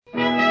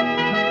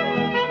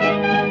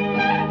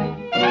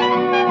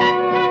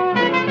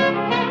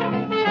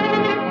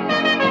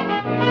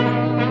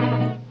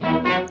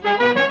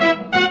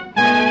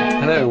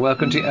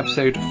welcome to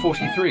episode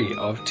 43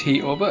 of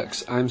Tea or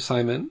Books. I'm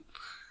Simon.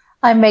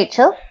 I'm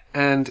Rachel.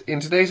 And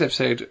in today's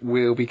episode,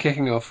 we'll be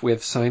kicking off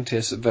with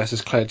scientists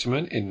versus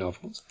clergymen in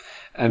novels.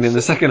 And in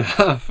the second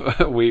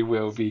half, we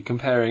will be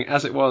comparing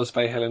As It Was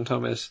by Helen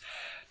Thomas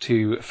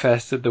to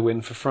Fairstead the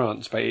Wind for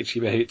France by H.E.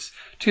 Bates,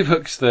 two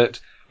books that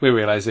we're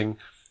realising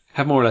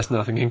have more or less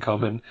nothing in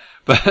common,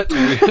 but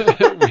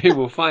we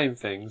will find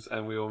things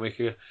and we will make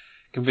a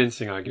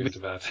convincing argument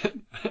about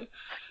it.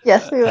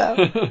 Yes, we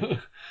will.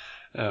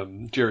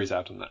 Jury's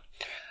out on that.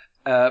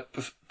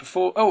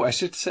 I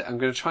should say, I'm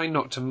going to try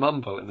not to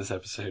mumble in this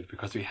episode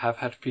because we have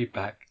had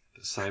feedback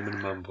that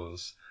Simon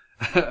mumbles.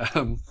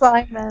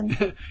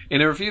 Simon.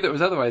 In a review that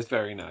was otherwise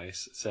very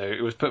nice, so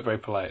it was put very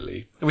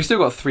politely. And we still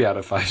got 3 out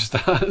of 5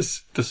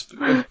 stars,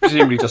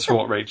 presumably just for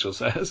what Rachel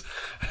says.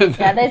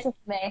 Yeah, those are for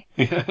me.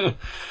 Yeah.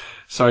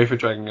 Sorry for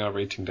dragging our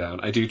rating down.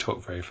 I do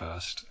talk very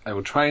fast. I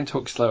will try and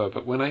talk slower,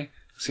 but when I...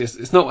 See,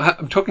 it's not...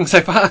 I'm talking so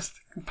fast.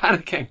 I'm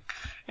panicking.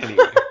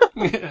 Anyway.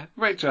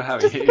 Rachel, how are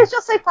Just you? because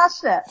you're so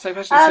passionate. So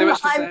passionate, so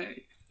much to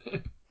say.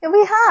 Yeah,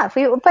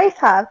 we both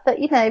have, but,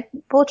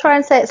 we'll try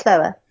and say it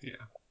slower. Yeah.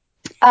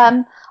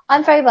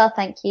 I'm very well,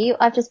 thank you.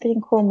 I've just been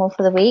in Cornwall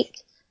for the week,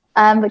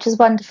 which is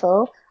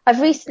wonderful.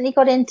 I've recently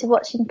got into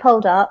watching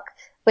Poldark,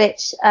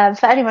 which,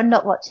 for anyone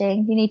not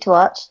watching, you need to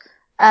watch.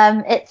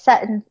 It's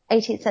set in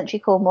 18th century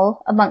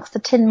Cornwall amongst the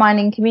tin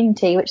mining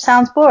community, which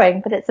sounds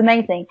boring, but it's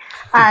amazing.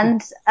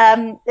 And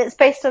it's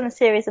based on a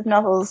series of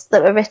novels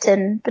that were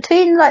written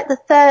between like the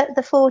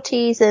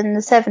 40s and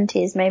the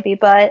 70s, maybe,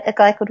 by a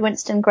guy called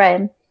Winston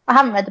Graham. I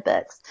haven't read the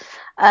books,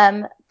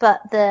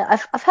 but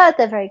I've heard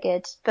they're very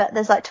good. But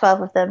there's like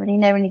 12 of them,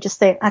 and when you just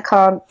think I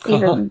can't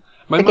even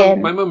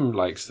begin. My mum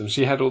likes them.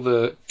 She had all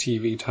the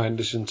TV tie-in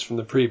editions from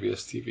the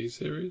previous TV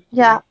series.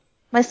 Yeah.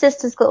 My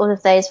sister's got all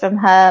of those from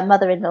her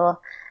mother-in-law,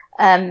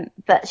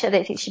 but I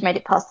don't think she made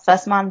it past the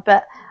first one.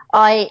 But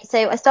I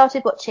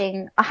started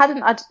watching.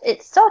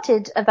 It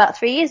started about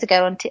 3 years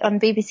ago on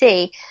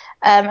BBC,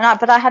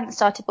 but I hadn't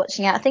started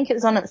watching it. I think it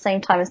was on at the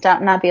same time as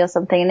Downton Abbey or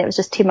something, and it was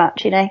just too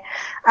much,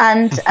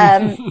 And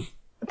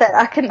that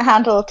I couldn't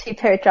handle 2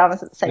 period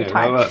dramas at the same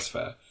time. Well, that's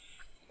fair.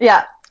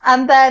 Yeah.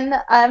 And then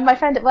my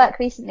friend at work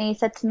recently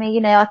said to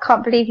me, I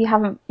can't believe you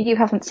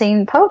haven't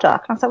seen Poldark.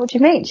 And I was like, what do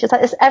you mean? She was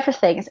like, it's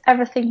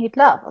everything you'd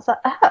love. I was like,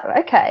 oh,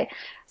 okay.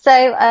 So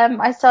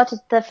I started,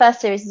 the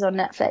first series is on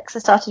Netflix. I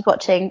started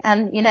watching,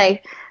 and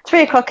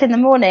 3:00 in the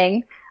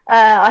morning,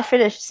 I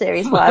finished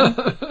series 1.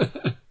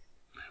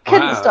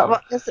 Couldn't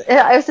stop. It was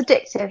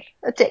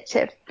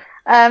addictive.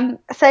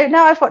 So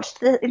now I've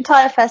watched the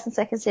entire first and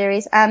second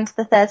series, and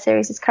the third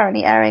series is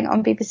currently airing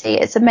on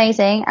BBC. It's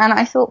amazing, and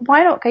I thought,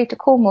 why not go to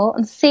Cornwall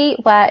and see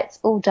where it's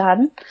all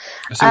done?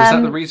 So was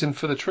that the reason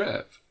for the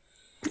trip?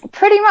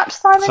 Pretty much,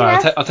 Simon. Sorry,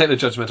 yes. I'll take the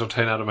judgmental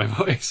tone out of my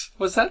voice.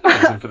 Was that the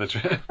reason for the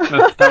trip?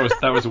 No,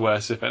 that was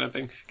worse, if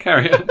anything.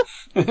 Carry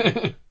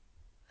on.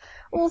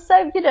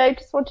 Also,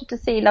 just wanted to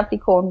see lovely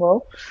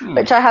Cornwall,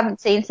 which I haven't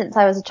seen since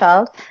I was a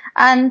child.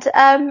 And,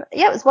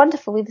 it was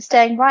wonderful. We were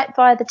staying right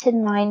by the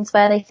tin mines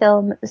where they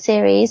film the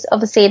series.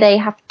 Obviously, they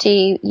have to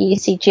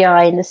use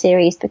CGI in the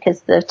series because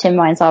the tin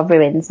mines are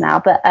ruins now.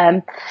 But,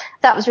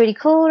 that was really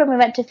cool. And we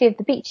went to a few of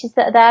the beaches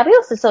that are there. We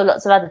also saw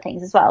lots of other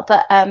things as well.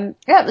 But,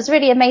 it was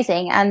really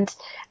amazing and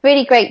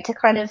really great to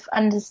kind of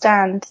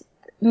understand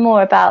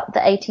more about the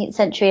 18th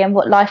century and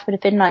what life would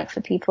have been like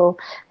for people,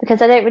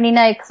 because I don't really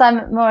know, because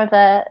I'm more of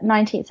a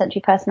 19th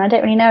century person. I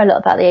don't really know a lot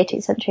about the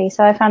 18th century,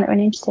 so I found it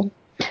really interesting.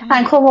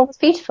 And Cornwall was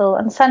beautiful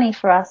and sunny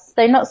for us,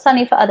 though not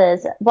sunny for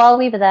others. While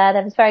we were there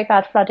was very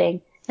bad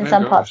flooding in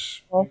some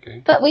parts of Cornwall.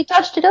 Okay. But we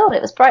dodged it all.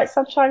 It was bright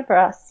sunshine for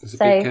us. It's a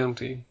big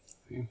county.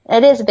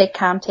 It is a big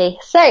county.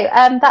 So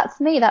that's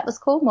me. That was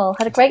Cornwall.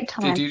 Had a great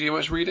time. Did you do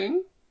much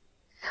reading?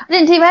 I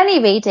didn't do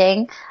any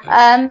reading.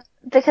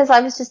 Because I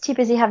was just too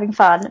busy having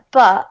fun.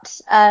 But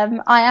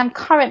I am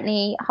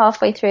currently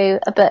halfway through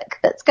a book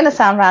that's going to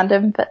sound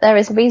random, but there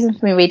is a reason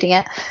for me reading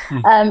it.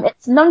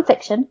 It's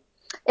non-fiction.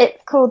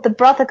 It's called The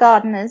Brother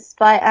Gardeners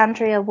by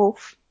Andrea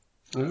Wolfe.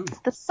 Ooh.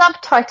 The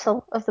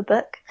subtitle of the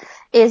book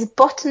is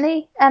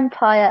Botany,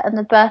 Empire and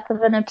the Birth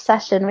of an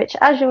Obsession, which,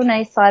 as you'll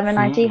know, Simon,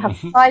 I do have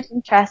a side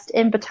interest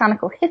in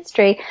botanical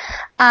history.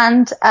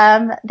 And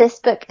this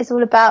book is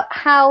all about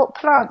how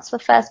plants were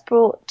first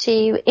brought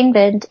to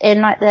England in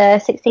like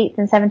the 16th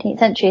and 17th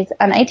centuries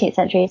and 18th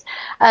centuries.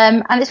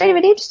 And it's really,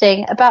 really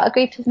interesting about a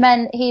group of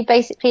men who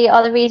basically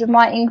are the reason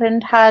why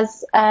England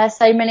has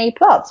so many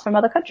plants from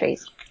other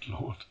countries.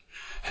 Good Lord.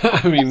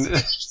 I mean,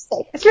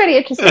 it's really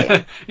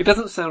interesting. It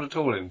doesn't sound at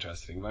all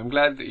interesting, but I'm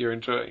glad that you're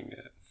enjoying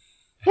it.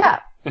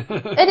 Yeah, it is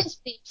really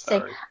interesting.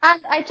 Sorry.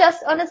 And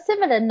on a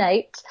similar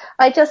note,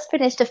 I just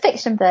finished a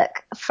fiction book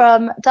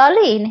from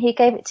Darlene, who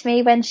gave it to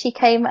me when she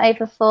came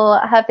over for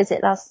her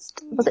visit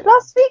last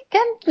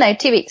weekend? No,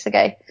 2 weeks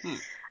ago.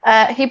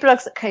 He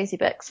blogs at Cozy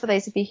Books, for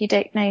those of you who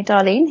don't know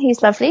Darlene.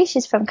 He's lovely.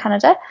 She's from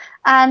Canada.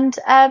 And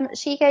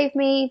she gave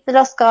me The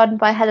Lost Garden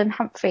by Helen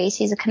Humphreys.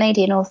 She's a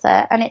Canadian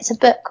author. And it's a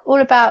book all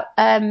about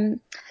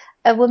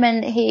a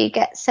woman who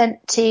gets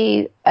sent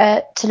to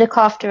look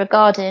after a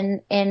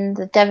garden in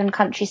the Devon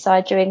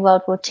countryside during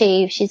World War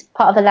II. She's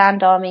part of the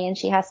land army, and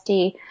she has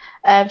to.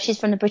 She's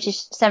from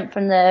the sent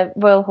from the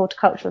Royal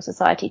Horticultural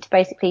Society to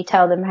basically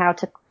tell them how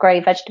to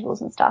grow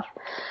vegetables and stuff.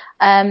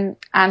 And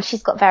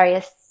she's got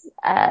various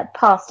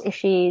past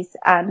issues,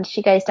 and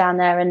she goes down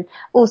there, and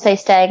also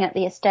staying at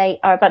the estate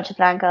are a bunch of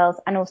land girls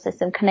and also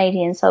some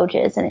Canadian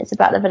soldiers, and it's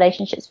about the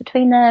relationships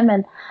between them,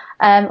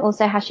 and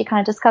also how she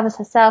kind of discovers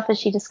herself as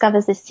she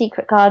discovers this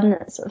secret garden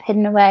that's sort of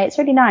hidden away. It's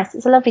really nice.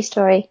 It's a lovely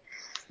story.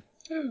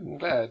 Oh, I'm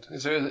glad.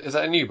 Is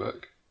that a new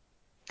book?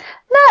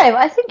 No,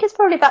 I think it's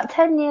probably about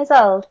 10 years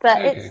old,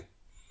 but It's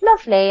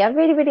lovely. I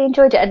really, really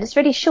enjoyed it, and it's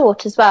really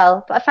short as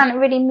well, but I found it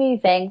really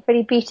moving,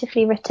 really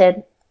beautifully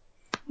written.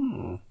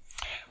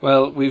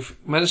 Well, we've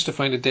managed to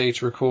find a day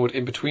to record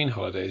in between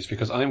holidays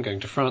because I'm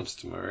going to France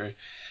tomorrow,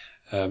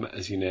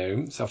 as you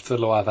know. It's off to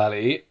the Loire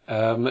Valley,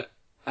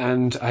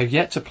 and I've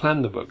yet to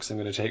plan the books I'm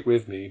going to take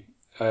with me.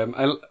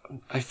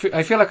 I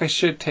feel like I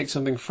should take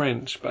something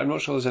French, but I'm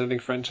not sure there's anything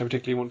French I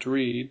particularly want to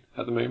read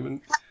at the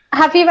moment.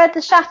 Have you read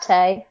The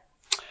Chateau?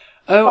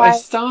 Oh, I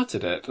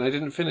started it and I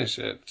didn't finish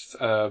it.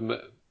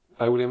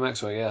 By William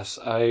Maxwell, yes.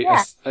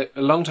 A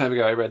long time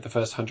ago I read the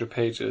first 100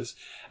 pages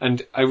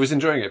and I was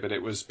enjoying it, but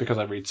it was because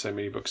I read so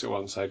many books at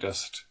once, I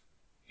just,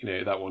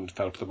 that one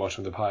fell to the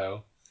bottom of the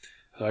pile.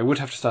 So I would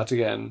have to start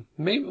again.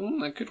 Maybe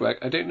that could work.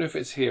 I don't know if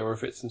it's here or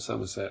if it's in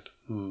Somerset.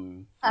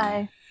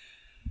 Oh.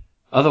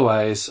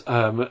 Otherwise,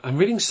 I'm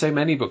reading so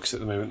many books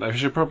at the moment. I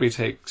should probably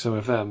take some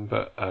of them,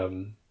 but I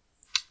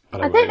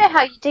don't know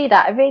how you do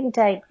that. I really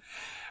don't.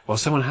 Well,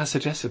 someone has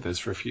suggested this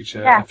for a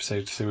future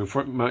episode, so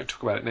we might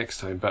talk about it next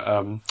time. But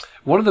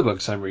one of the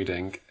books I'm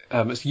reading,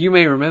 you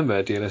may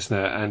remember, dear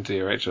listener and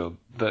dear Rachel,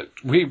 that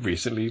we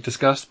recently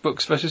discussed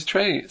boats versus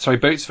trains.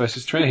 Books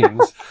versus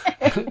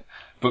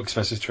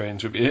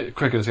trains would be a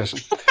quicker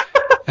discussion.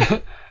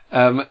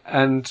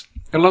 And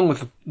along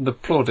with the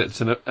plaudits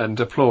and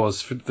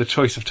applause for the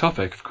choice of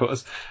topic, of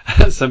course,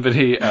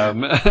 somebody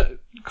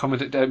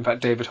commented, in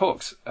fact, David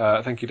Hawkes,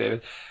 thank you,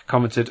 David,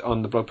 commented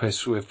on the blog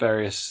post with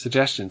various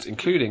suggestions,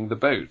 including The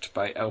Boat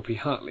by L.P.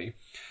 Hartley,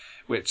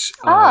 which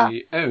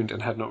I owned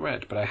and had not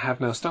read, but I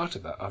have now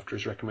started that after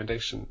his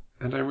recommendation,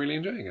 and I'm really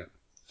enjoying it.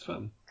 It's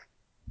fun.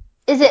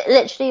 Is it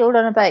literally all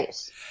on a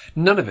boat?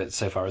 None of it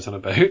so far is on a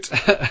boat.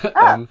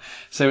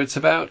 So it's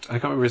about, I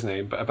can't remember his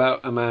name, but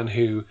about a man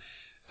who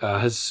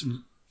has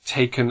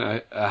taken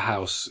a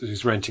house,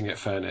 who's renting it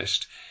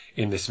furnished,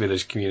 in this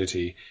village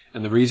community,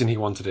 and the reason he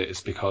wanted it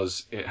is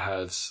because it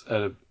has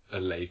a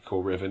lake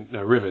or river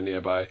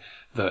nearby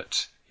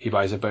that he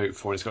buys a boat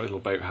for, and it's got a little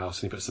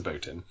boathouse, and he puts the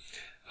boat in.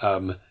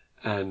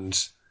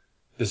 And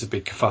there's a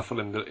big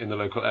kerfuffle in the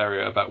local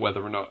area about whether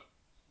or not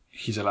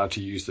he's allowed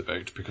to use the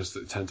boat, because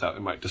it turns out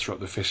it might disrupt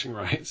the fishing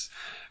rights,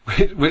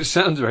 which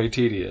sounds very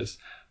tedious,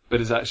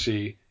 but is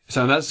actually...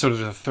 So that's sort of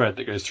the thread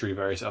that goes through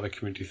various other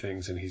community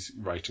things, and he's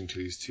writing to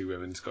these two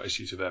women, he's got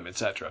issues with them,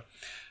 etc.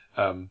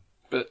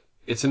 But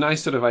it's a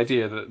nice sort of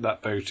idea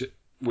that boat,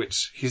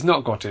 which he's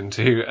not got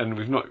into and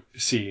we've not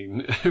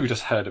seen, we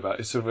just heard about,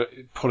 is sort of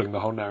pulling the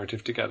whole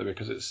narrative together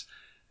because it's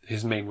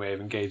his main way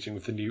of engaging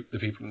with the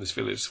people in this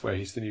village where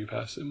he's the new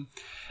person.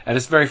 And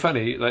it's very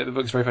funny, like the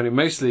book's very funny,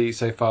 mostly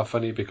so far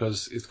funny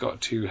because it's got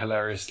two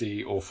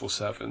hilariously awful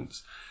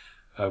servants,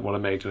 one a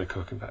maid and a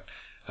cook in fact,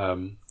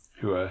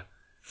 who are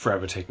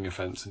forever taking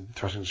offence and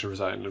threatening to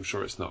resign, and I'm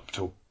sure it's not at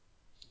all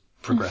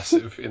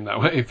progressive in that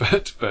way,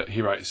 but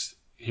he writes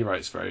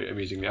very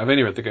amusingly. I've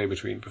only read The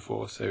Go-Between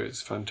before, so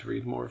it's fun to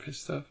read more of his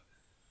stuff.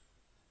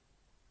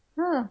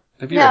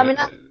 Have you read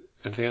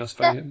anything else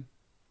by him?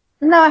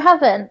 No, I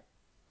haven't.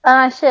 And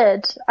I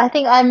should. I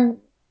think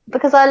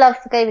because I love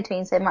The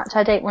Go-Between so much,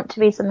 I don't want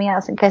to read something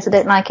else in case I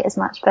don't like it as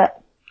much,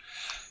 but...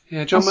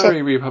 Yeah, John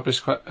Murray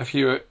republished quite a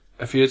few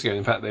years ago.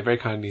 In fact, they very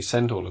kindly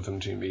sent all of them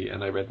to me,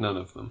 and I read none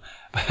of them.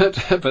 But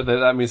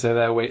that means they're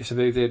there. So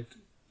they did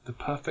A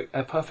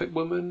Perfect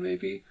Woman,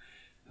 maybe?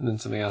 And then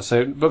something else.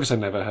 So books I've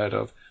never heard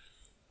of.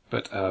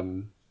 But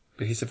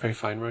he's a very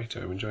fine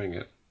writer. I'm enjoying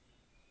it.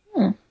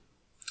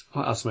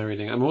 What else am I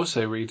reading? I'm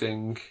also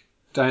reading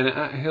Diana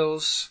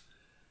Attill's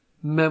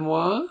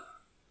memoir,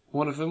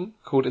 one of them,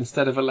 called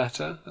Instead of a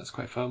Letter. That's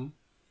quite fun.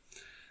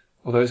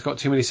 Although it's got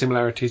too many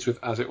similarities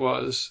with As It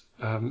Was,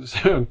 so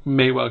I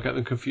may well get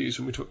them confused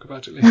when we talk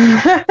about it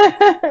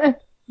later.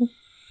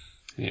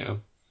 Yeah.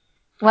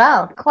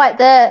 Wow, quite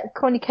the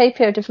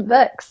cornucopia of different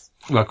books.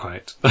 Well,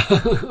 quite.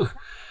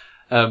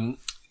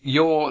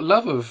 Your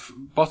love of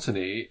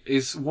botany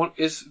is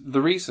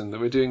the reason that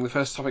we're doing the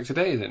first topic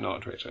today, is it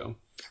not, Rachel?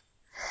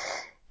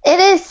 It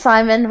is,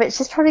 Simon, which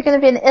is probably going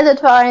to be an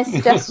ill-advised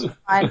suggestion of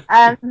mine.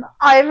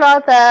 I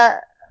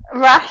rather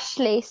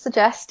rashly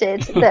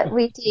suggested that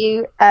we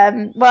do...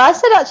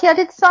 I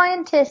did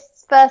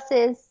scientists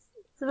versus...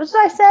 What did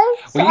I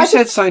say? Well, you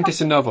said scientists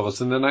and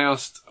novels, and then I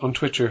asked on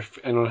Twitter if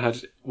anyone had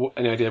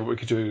any idea what we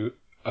could do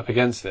up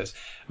against this.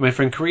 My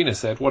friend Karina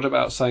said, what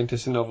about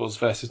scientists and novels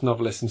versus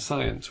novelists in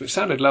science? Which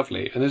sounded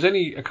lovely. And there's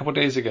only a couple of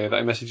days ago that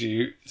I messaged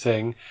you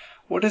saying,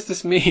 what does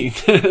this mean?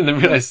 And then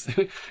realised,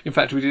 in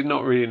fact, we did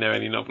not really know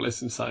any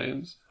novelists in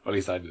science. Or at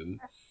least I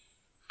didn't.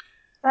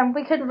 And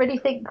we couldn't really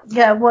think,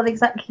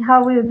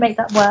 how we would make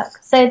that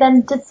work. So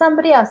then, did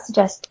somebody else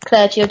suggest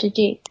clergy, or did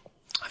you?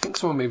 I think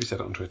someone maybe said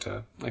it on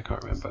Twitter. I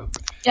can't remember.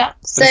 Yeah.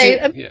 So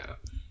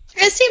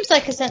it seems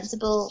like a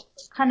sensible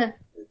kind of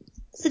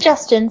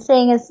suggestion,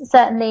 seeing as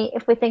certainly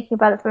if we're thinking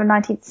about it from a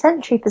 19th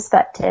century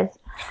perspective,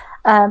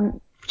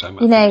 which I'm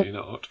absolutely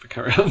not, but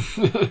carry on.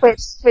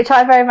 which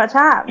I very much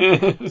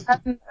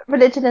am.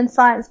 Religion and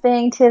science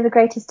being two of the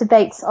greatest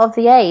debates of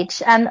the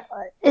age, and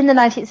in the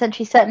 19th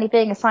century, certainly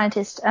being a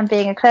scientist and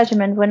being a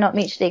clergyman were not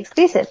mutually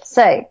exclusive.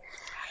 So,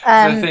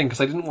 that's the thing,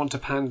 because I didn't want to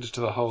pander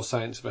to the whole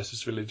science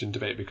versus religion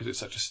debate because it's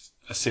such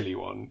a silly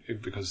one,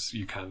 because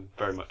you can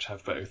very much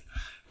have both.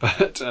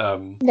 But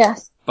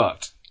yes.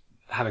 But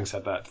having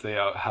said that, they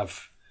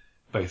have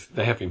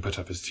been put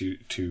up as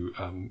two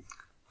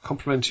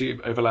complementary,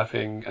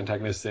 overlapping,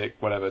 antagonistic,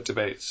 whatever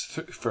debates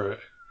for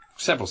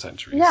several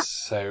centuries. Yeah.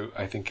 So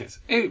I think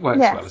it works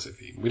well as a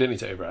theme. We don't need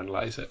to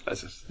overanalyze it.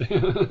 Let's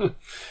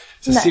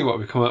just see what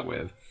we come up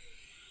with.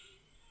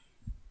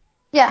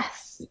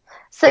 Yes.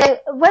 So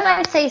when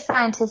I say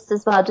scientists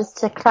as well, just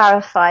to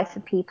clarify for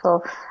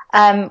people,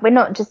 we're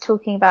not just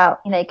talking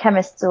about,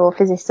 chemists or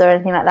physicists or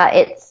anything like that.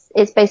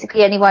 It's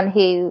basically anyone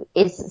who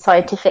is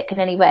scientific in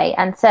any way.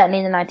 And certainly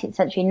in the 19th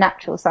century,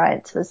 natural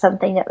science was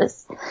something that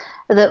was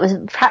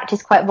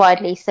practiced quite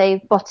widely. So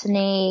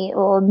botany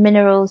or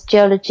minerals,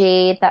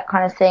 geology, that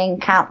kind of thing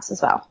counts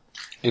as well.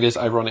 It is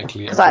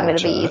ironically a I'm going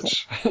to be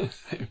using.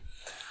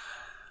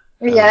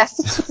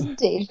 Yes,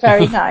 indeed.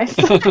 Very nice.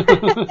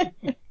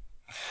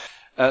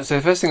 So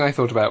the first thing I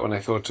thought about when I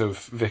thought of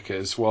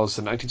Vickers was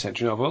the 19th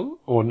century novel,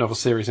 or novel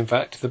series in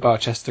fact, the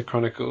Barchester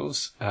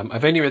Chronicles.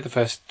 I've only read the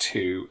first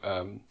two,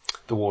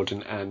 The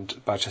Warden and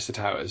Barchester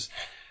Towers,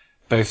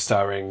 both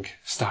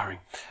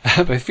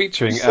both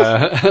featuring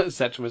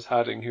Septimus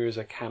Harding, who is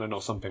a canon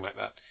or something like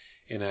that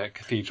in a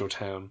cathedral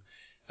town.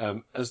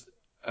 Novels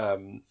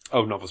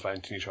by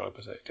Anthony Trollope,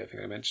 I don't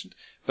think I mentioned.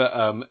 But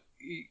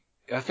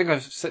I think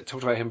I've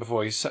talked about him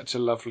before. He's such a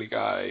lovely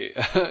guy.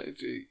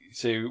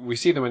 So we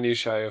see the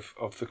minutiae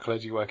of the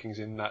clergy workings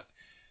in that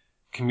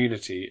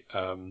community.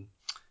 And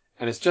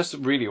it's just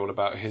really all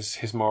about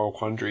his moral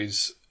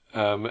quandaries,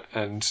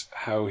 and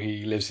how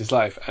he lives his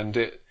life. And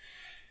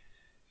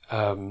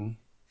I don't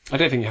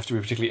think you have to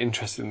be particularly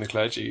interested in the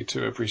clergy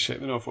to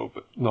appreciate the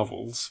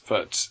novels,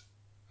 but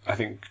I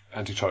think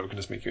Anthony Trollope can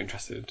just make you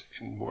interested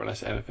in more or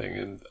less anything.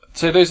 And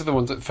so those are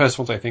the first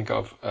ones I think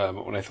of,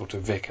 when I thought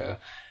of Vicar.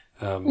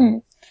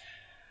 Well,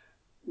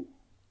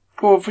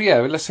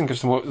 yeah, let's think of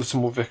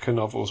some more vicar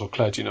novels or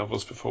clergy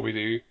novels before we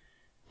do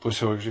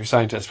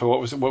scientists. But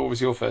what were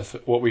your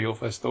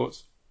first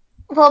thoughts?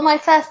 Well, my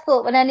first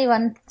thought when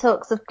anyone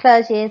talks of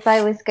clergy is I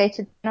always go to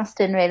Jane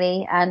Austen,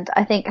 really, and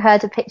I think her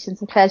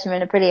depictions of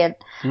clergymen are brilliant.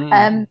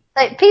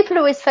 People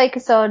always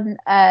focus on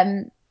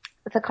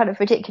the kind of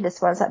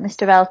ridiculous ones like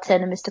Mr.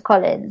 Elton and Mr.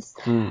 Collins,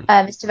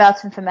 Mr.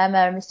 Elton from Emma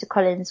and Mr.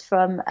 Collins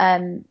from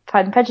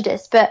Pride and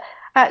Prejudice, but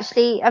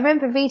actually, I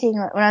remember reading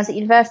when I was at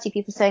university,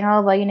 people saying,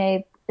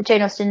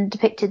 Jane Austen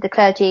depicted the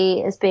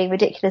clergy as being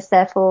ridiculous,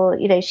 therefore,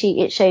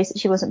 it shows that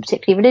she wasn't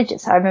particularly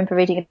religious. I remember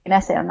reading an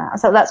essay on that. I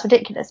thought that's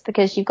ridiculous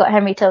because you've got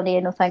Henry Tilney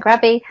in Northanger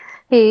Abbey,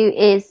 who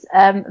is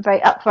a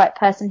very upright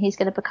person who's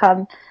going to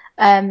become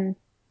a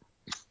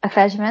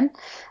clergyman.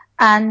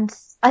 And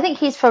I think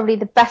he's probably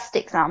the best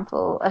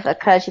example of a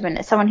clergyman,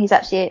 as someone who's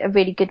actually a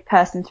really good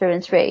person through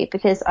and through,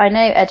 because I know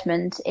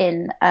Edmund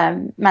in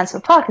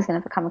Mansfield Park is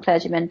going to become a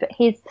clergyman, but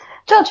his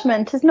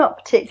judgment is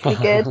not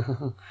particularly good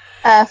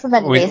for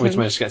many reasons. Which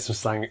managed to get some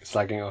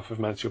slagging off of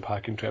Mansfield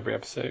Park into every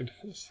episode.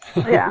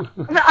 Yeah.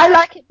 I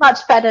like it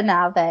much better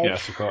now, though.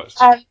 Yes, of course.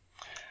 I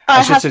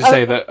should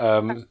say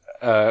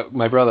that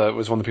my brother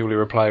was one of the people who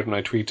replied when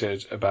I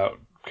tweeted about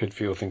could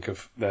people think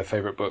of their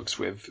favourite books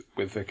with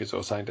vicars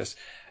or scientists,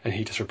 and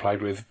he just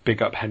replied with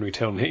big up Henry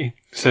Tilney.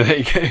 So there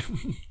you go.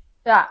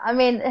 Yeah, I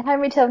mean,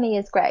 Henry Tilney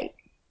is great.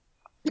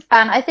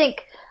 And I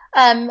think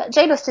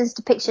Jane Austen's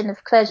depiction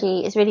of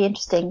clergy is really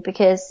interesting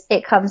because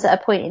it comes at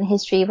a point in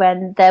history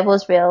when there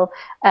was real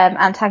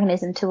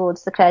antagonism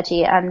towards the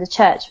clergy, and the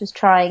church was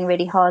trying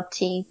really hard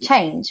to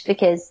change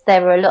because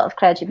there were a lot of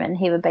clergymen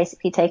who were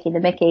basically taking the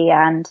mickey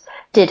and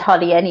did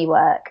hardly any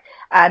work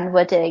and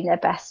were doing their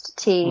best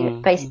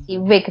to basically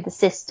rig the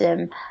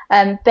system,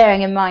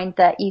 bearing in mind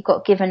that you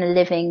got given a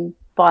living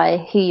by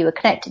who you were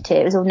connected to.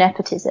 It was all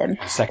nepotism.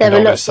 Second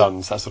oldest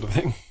sons, that sort of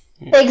thing.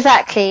 Yeah.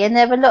 Exactly, and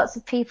there were lots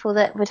of people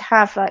that would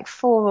have like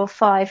 4 or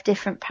 5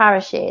 different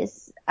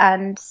parishes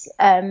and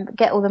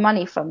get all the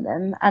money from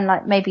them and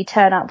like maybe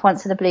turn up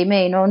once in a blue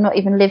moon or not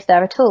even live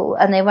there at all,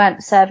 and they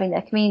weren't serving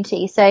their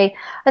community. So I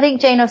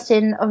think Jane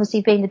Austen,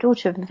 obviously being the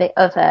daughter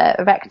of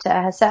a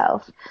rector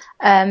herself,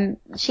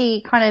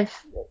 she kind of,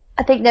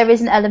 I think there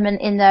is an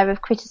element in there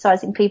of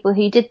criticising people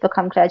who did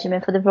become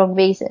clergymen for the wrong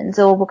reasons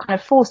or were kind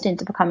of forced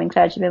into becoming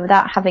clergymen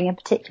without having a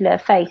particular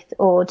faith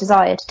or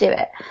desire to do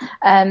it.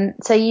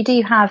 So you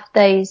do have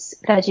those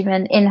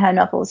clergymen in her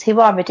novels who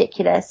are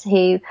ridiculous,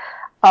 who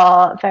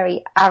are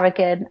very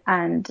arrogant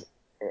and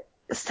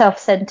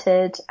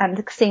self-centered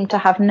and seem to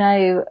have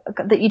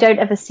that you don't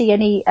ever see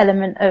any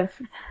element of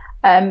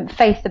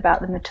faith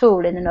about them at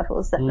all in the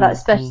novels. That like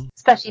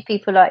especially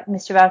people like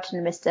Mr. Elton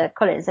and Mr.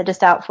 Collins, they're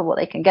just out for what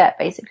they can get,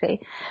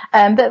 basically.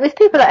 But with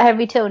people like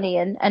Henry Tilney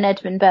and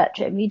Edmund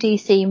Bertram, you do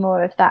see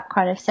more of that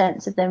kind of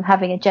sense of them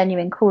having a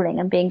genuine calling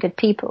and being good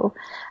people.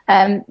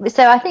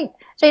 So I think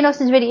Jane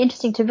Austen's really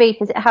interesting to read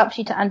because it helps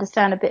you to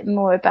understand a bit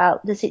more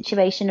about the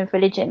situation of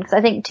religion. Because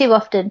I think too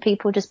often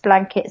people just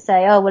blanket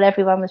say, oh, well,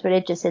 everyone was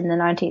religious in the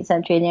 19th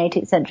century and the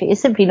 18th century.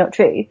 It's simply not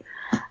true.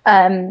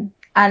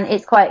 And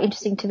it's quite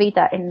interesting to read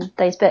that in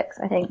those books,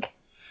 I think.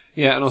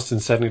 Yeah, and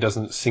Austen certainly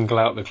doesn't single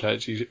out the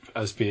clergy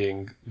as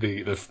being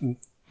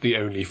the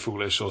only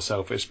foolish or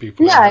selfish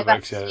people in her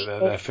books. Yeah,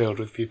 they're filled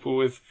with people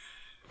with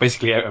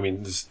basically, I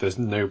mean, there's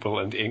noble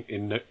and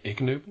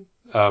ignoble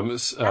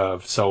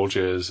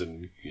soldiers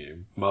and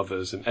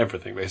mothers and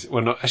everything. Basically,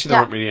 well, there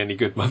aren't really any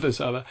good mothers,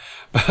 are there?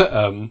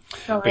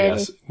 But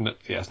really.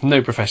 Yes,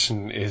 no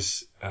profession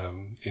is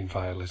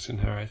inviolate in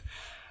her eyes.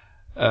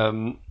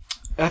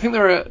 I think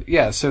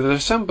so there are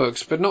some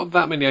books, but not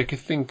that many I could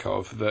think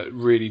of that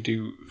really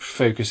do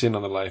focus in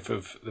on the life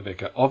of the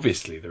vicar.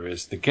 Obviously, there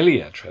is the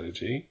Gilead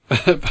trilogy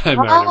by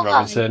Marilyn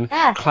Robinson.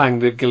 Yeah. Clang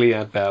the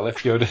Gilead bell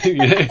if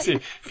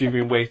if you've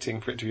been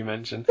waiting for it to be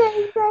mentioned.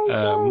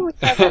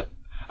 I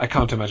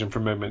can't imagine for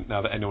a moment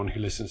now that anyone who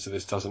listens to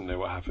this doesn't know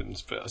what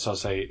happens, but so I'll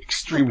say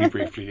extremely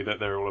briefly that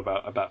they're all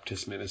about a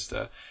Baptist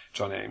minister,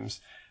 John Ames.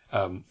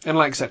 And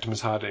like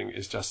Septimus Harding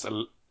is just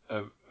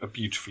a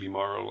beautifully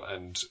moral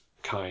and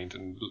kind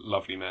and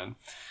lovely man.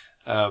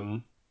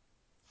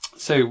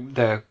 So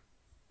they're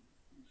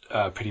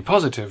pretty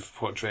positive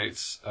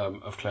portraits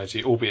of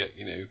clergy, albeit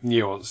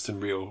nuanced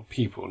and real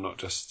people, not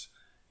just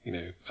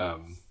sort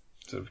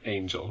of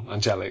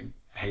angelic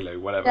halo,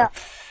 whatever.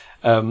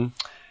 Yeah.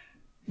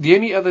 The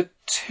only other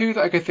two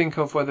that I could think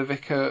of where the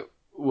vicar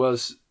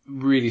was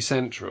really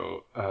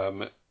central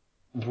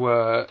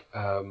were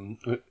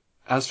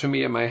As for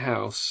Me and My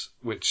House,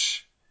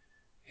 which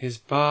is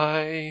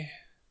by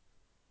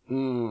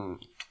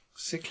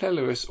Sinclair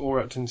Lewis or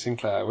Upton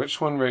Sinclair. Which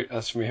one wrote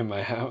As for Me and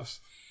My House?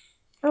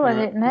 Oh, I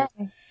don't know.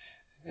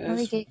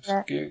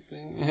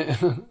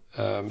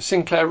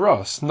 Sinclair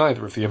Ross,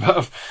 neither of the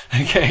above.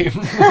 Okay.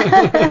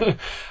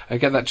 I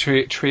get that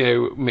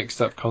trio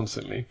mixed up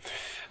constantly.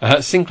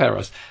 Sinclair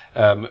Ross.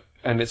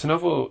 And it's a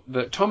novel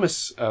that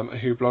Thomas,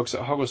 who blogs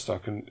at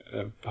Hogglestock and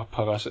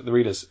podcasts at The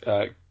Readers,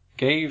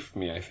 gave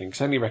me, I think,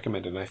 certainly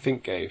recommended, and I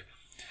think gave,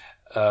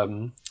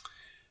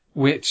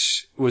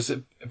 which was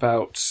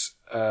about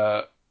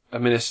a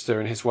minister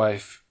and his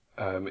wife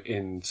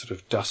in sort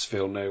of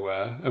Dustville,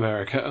 nowhere,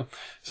 America.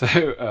 So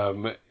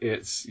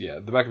it's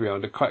the Back of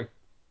Beyond, quite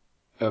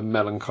a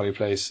melancholy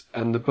place,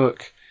 and the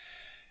book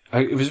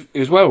it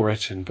was well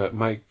written, but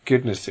my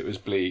goodness, it was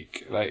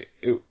bleak.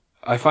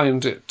 I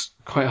find it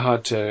quite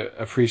hard to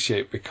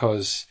appreciate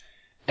because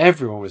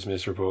everyone was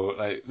miserable.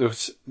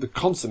 They're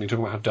constantly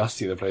talking about how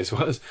dusty the place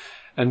was,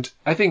 and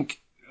I think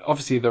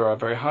obviously there are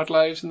very hard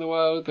lives in the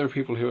world. There are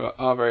people who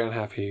are very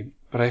unhappy,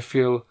 but I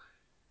feel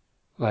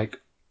like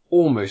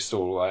almost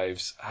all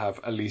lives have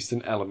at least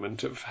an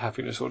element of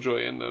happiness or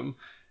joy in them,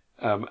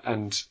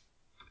 and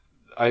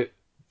I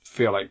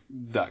feel like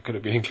that could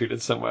have been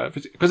included somewhere.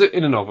 Because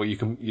in a novel, you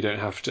don't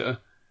have to.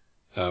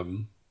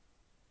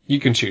 You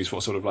can choose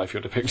what sort of life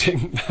you're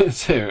depicting.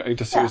 So it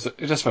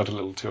just felt a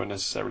little too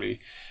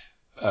unnecessarily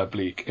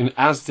bleak, and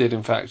as did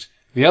in fact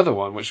the other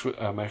one, which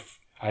I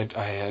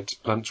had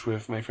lunch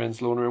with my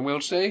friends Lorna and Will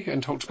today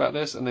and talked about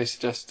this, and they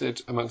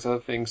suggested, amongst other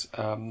things,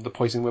 The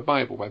Poisonwood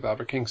Bible by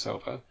Barbara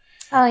Kingsolver.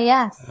 Oh,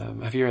 yes.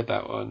 Have you read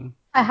that one?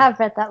 I have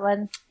read that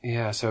one.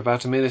 Yeah, so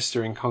about a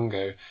minister in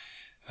Congo.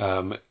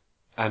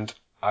 And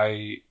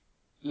I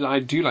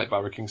do like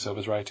Barbara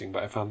Kingsolver's writing,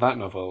 but I found that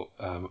novel,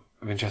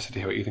 I'm interested to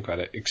hear what you think about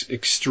it,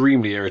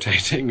 extremely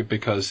irritating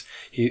because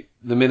the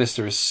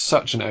minister is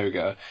such an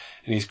ogre,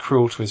 and he's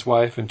cruel to his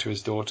wife and to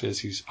his daughters.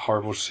 He's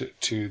horrible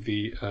to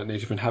the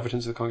native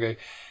inhabitants of the Congo.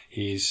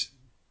 He's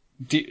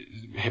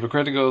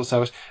hypocritical,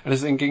 selfish. And I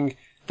was thinking,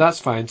 that's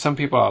fine, some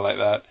people are like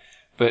that.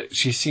 But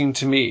she seemed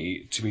to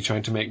me to be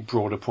trying to make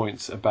broader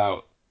points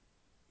about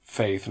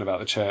faith and about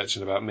the church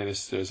and about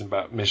ministers and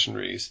about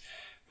missionaries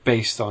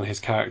based on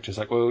his characters.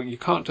 Like, well, you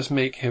can't just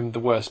make him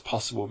the worst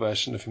possible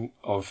version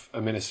of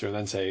a minister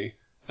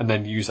and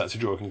then use that to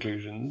draw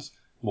conclusions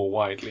more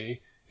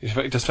widely.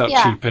 It just felt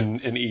cheap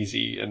and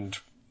easy and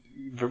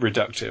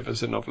reductive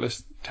as a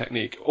novelist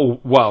technique, all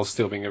while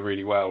still being a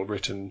really well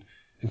written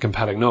and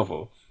compelling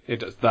novel.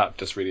 That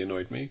just really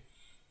annoyed me.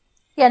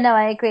 Yeah, no,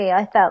 I agree.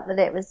 I felt that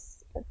it was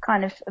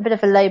kind of a bit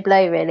of a low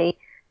blow, really,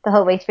 the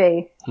whole way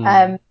through.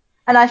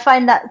 And I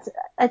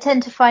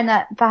tend to find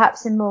that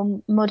perhaps in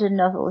more modern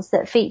novels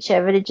that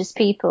feature religious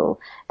people,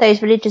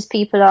 those religious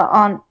people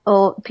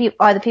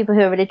either people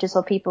who are religious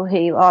or people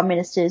who are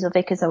ministers or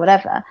vicars or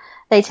whatever,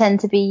 they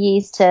tend to be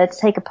used to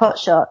take a pot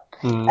shot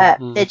at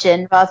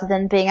religion rather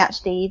than being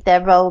actually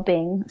their role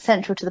being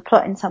central to the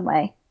plot in some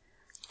way.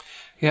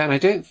 Yeah,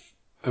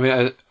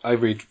 and I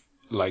read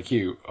like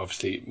you,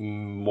 obviously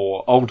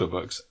more older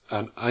books,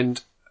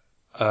 and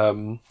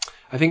I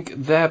think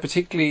they're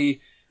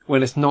particularly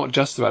when it's not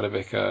just about a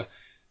vicar,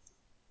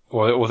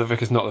 or the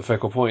vicar's not the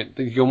focal point,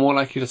 you're more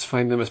likely to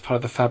find them as part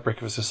of the fabric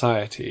of a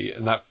society,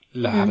 and that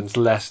happens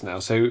less now.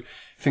 So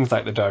things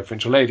like The Diary of a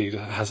Provincial Lady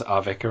has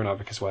Our Vicar and Our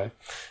Vicar's Way,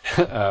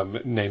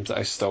 names that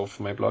I stole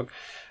from my blog.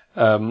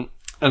 And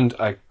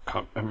I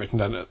haven't written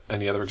down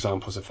any other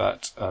examples of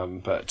that,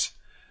 but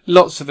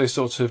lots of those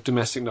sorts of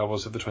domestic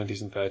novels of the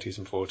 20s and 30s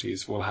and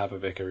 40s will have a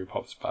vicar who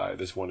pops by.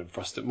 There's one in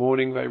Frost at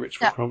Morning, very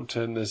Richard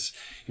Crompton. There's,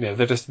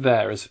 they're just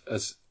there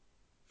as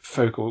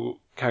focal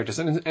characters.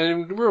 And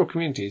in rural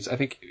communities, I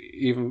think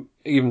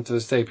even to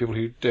this day, people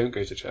who don't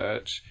go to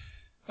church,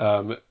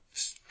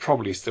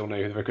 probably still know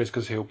who the vicar is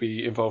because he'll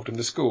be involved in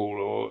the school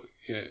or,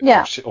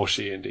 or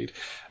she indeed,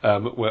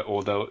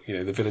 or they'll,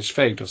 the village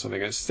fete or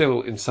something. It's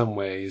still in some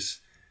ways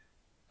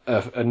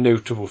a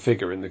notable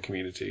figure in the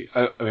community.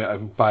 I mean,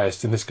 I'm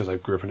biased in this because I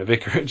grew up in a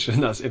vicarage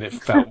and it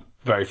felt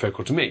very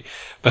focal to me.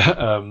 But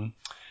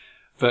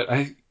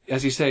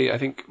as you say, I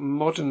think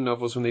modern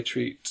novels, when they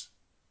treat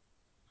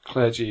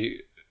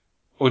clergy,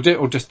 or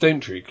just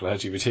don't treat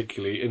clergy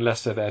particularly,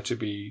 unless they're there to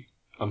be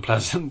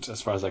unpleasant,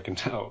 as far as I can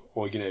tell,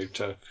 or,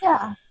 to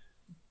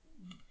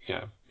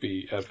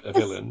be a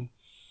villain.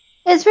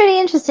 It's really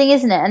interesting,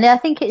 isn't it? And I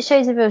think it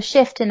shows a real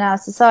shift in our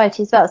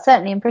society as well,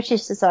 certainly in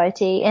British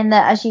society, in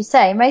that, as you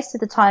say, most of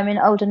the time in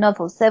older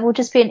novels, there will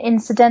just be an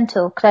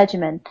incidental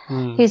clergyman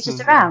who's just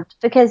around,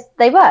 because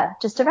they were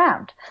just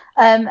around.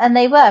 And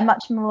they were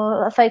much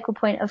more a focal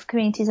point of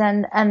communities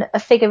and a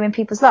figure in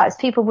people's lives.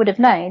 People would have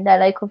known their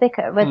local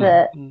vicar,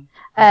 whether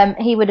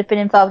he would have been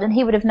involved, and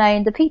he would have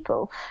known the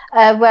people.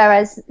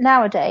 Whereas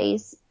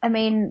nowadays, I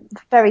mean,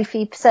 very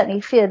few, certainly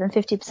fewer than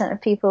 50%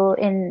 of people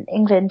in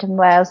England and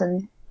Wales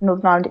and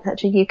Northern Ireland,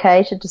 etc.,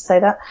 UK, should just say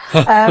that.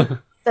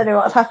 Don't know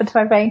what's happened to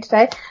my brain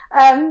today.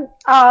 Don't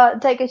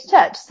go to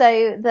church.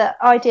 So the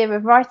idea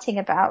of writing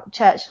about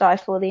church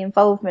life or the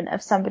involvement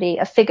of somebody,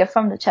 a figure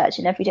from the church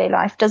in everyday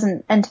life,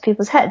 doesn't enter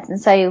people's heads.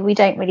 And so we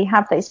don't really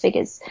have those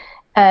figures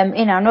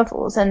in our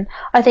novels. And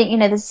I think,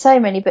 there's so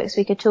many books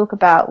we could talk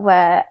about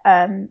where,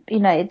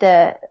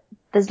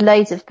 there's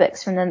loads of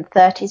books from the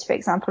 30s, for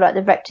example, like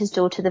The Rector's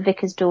Daughter, The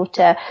Vicar's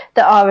Daughter,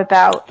 that are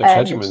about The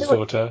Clergyman's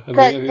Daughter. All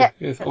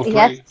three.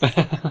 Yes.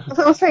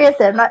 All three of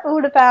them, like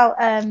all about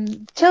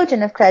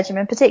children of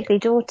clergymen, particularly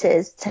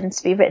daughters, tend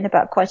to be written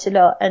about quite a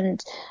lot,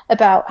 and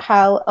about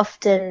how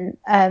often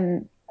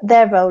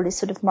their role is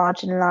sort of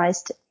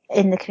marginalised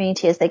in the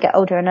community as they get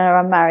older and are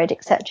unmarried,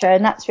 etc.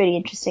 And that's really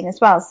interesting as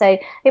well. So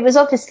it was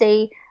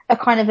obviously a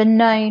kind of a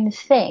known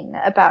thing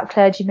about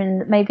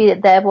clergymen, maybe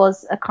that there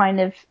was a kind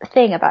of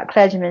thing about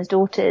clergymen's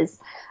daughters,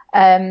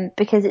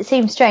 because it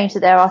seems strange that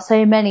there are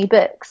so many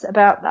books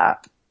about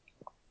that.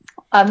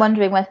 I'm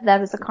wondering whether there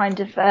was a kind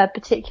of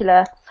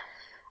particular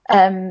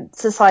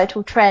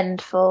societal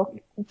trend for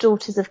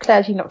daughters of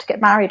clergy not to get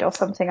married or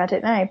something. I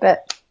don't know,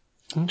 but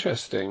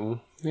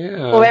interesting.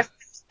 Yeah. Or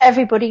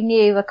everybody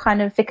knew a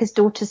kind of vicar's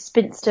daughter,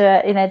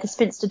 spinster, the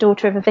spinster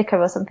daughter of a vicar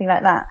or something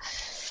like that.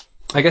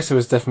 I guess there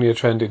was definitely a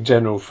trend in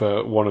general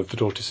for one of the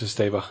daughters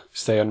to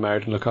stay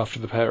unmarried and look after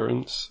the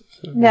parents.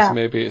 So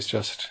maybe it's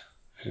just,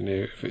 I don't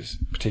know if it's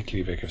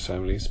particularly vicars'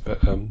 families,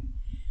 but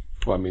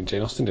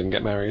Jane Austen didn't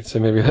get married, so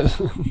maybe that's...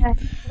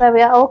 There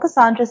we are, or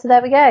Cassandra, so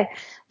there we go.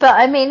 But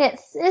I mean,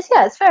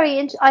 it's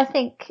very, I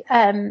think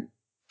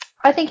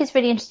it's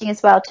really interesting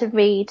as well to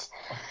read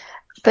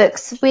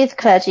books with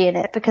clergy in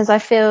it, because I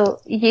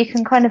feel you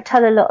can kind of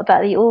tell a lot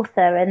about the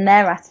author and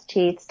their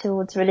attitudes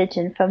towards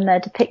religion from their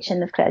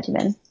depiction of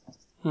clergymen.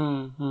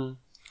 Mm-hmm.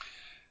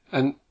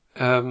 And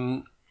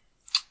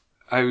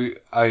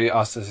I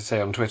asked, as I say,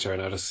 on Twitter, and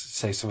I'll just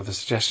say some of the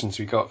suggestions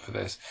we got for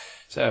this.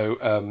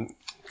 So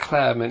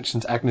Claire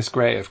mentions Agnes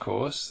Grey, of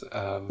course.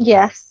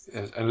 Yes.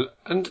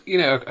 And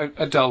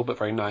a dull but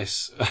very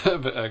nice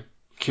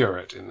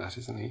curate in that,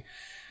 isn't he?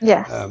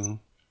 Yes.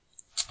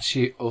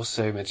 She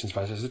also mentions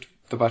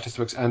the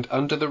Barchester books and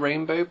Under the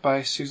Rainbow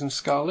by Susan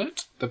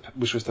Scarlett,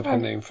 which was the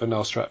pen name for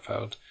Noel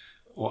Stratfeld,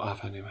 or our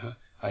pen name, her.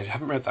 I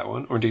haven't read that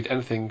one, or indeed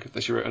anything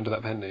that she wrote under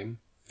that pen name.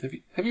 Have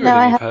you read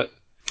any of her?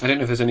 I don't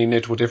know if there's any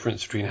notable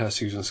difference between her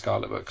Susan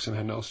Scarlett books and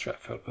her Noel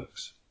Stratfeld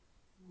books.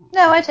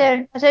 No, I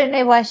don't. I don't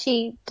know why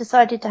she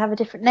decided to have a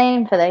different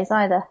name for those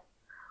either.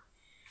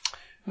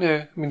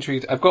 No, I'm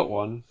intrigued. I've got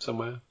one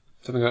somewhere.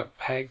 Something about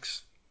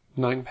pegs.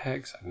 9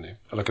 pegs? I don't know.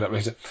 I'll look it up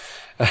later.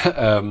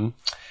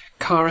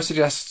 Cara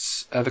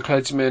suggests The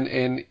Clergyman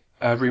in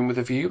A Room with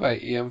a View by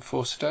E.M.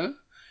 Forster.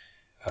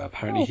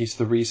 Apparently he's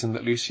the reason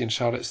that Lucy and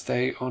Charlotte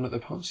stay on at the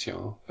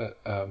pension. But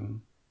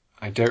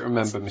I don't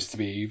remember Mr.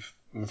 Beeve,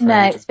 I'm afraid.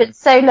 No, it's been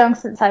so long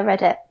since I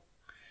read it.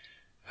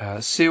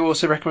 Sue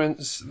also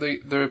recommends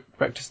The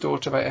Rector's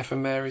Daughter by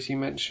F.M. Mary, as you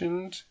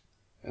mentioned.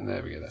 And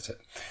there we go, that's it.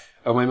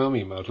 Oh, my mum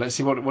emailed. Let's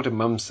see, what did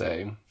mum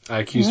say? I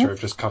accused her of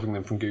just copying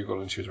them from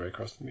Google, and she was very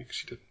cross with me because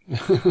she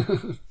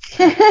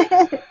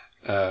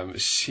didn't.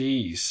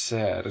 She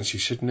said, and she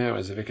should know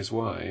as a vicar's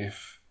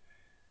wife,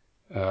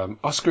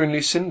 Oscar and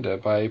Lucinda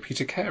by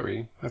Peter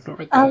Carey. I've not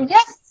read that. Oh,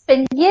 yes.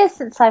 been years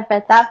since I've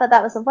read that, but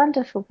that was a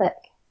wonderful book.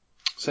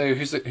 So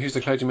who's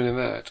the clergyman in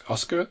that?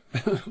 Oscar?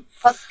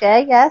 Oscar,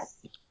 yes.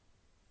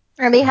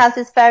 And he has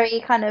this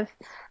very kind of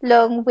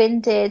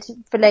long-winded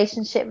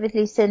relationship with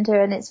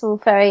Lucinda, and it's all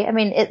very, I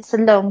mean, it's a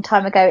long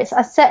time ago. It's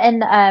set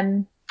in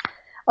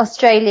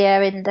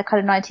Australia in the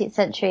kind of 19th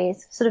century.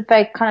 It's sort of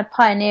very kind of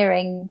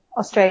pioneering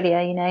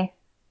Australia, you know.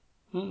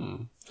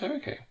 Oh,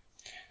 okay.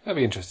 That'd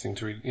be interesting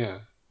to read,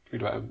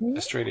 read about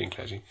Australian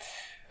clergy.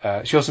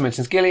 She also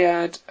mentions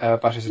Gilead,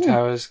 Batteries of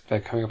Towers, they're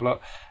coming up a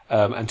lot,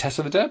 and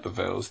Tessa the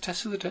D'Urbervilles.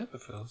 Tessa the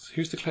D'Urbervilles.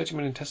 Who's the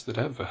clergyman in Tessa the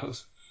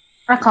D'Urbervilles?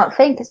 I can't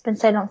think. It's been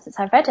so long since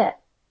I've read it.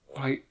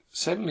 I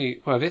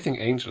don't think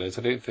Angel is.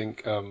 I don't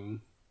think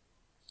Thingy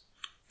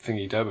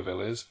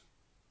D'Urberville is.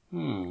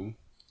 No,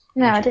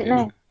 I don't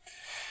know.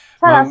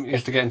 Well, you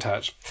have to get in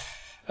touch.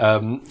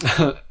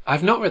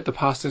 I've not read The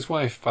Pastor's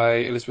Wife by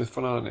Elizabeth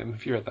von Arnim.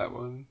 Have you read that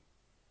one?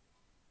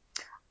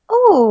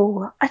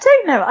 Oh, I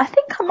don't know. I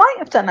think I might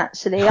have done,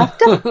 actually. I've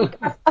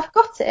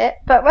got it,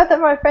 but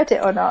whether I've read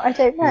it or not, I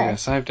don't know.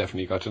 Yes, I've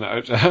definitely got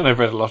it. And I've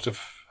read a lot of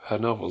her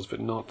novels, but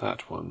not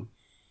that one.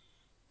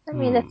 Let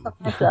me look up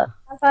my blog.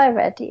 Have I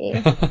read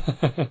you?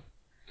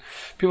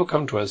 People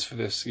come to us for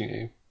this,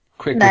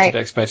 quick-witted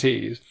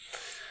expertise.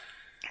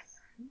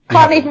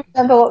 Can't even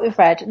remember what we've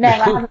read. No, I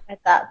haven't read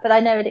that, but I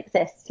know it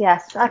exists,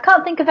 yes. I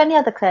can't think of any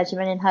other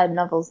clergymen in her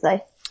novels,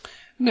 though.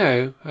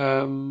 No,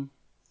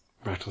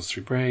 Rattles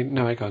Through Brain.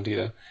 No, I can't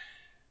either.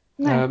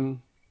 No.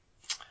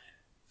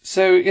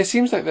 So it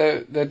seems like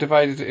they're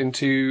divided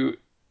into...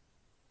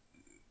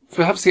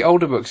 Perhaps the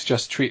older books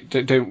just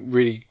don't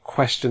really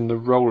question the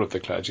role of the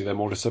clergy. They're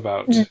more just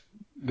about...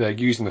 They're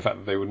using the fact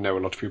that they would know a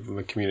lot of people in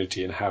the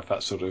community and have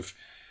that sort of...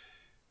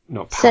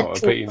 Not power,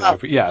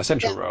 a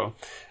central role.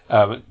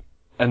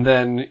 And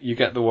then you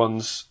get the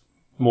ones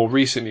more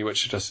recently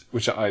which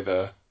are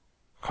either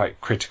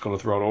quite critical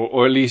of the role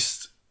or at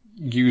least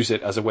use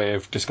it as a way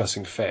of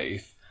discussing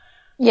faith.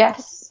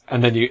 Yes.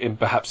 And then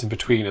perhaps in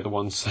between are the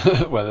ones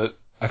where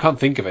I can't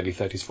think of any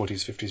 30s,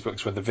 40s, 50s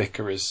books where the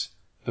vicar is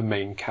the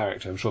main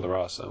character. I'm sure there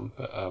are some,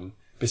 but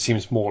it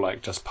seems more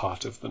like just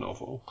part of the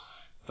novel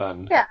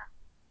than... Yeah.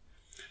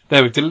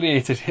 There, we've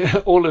delineated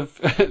all of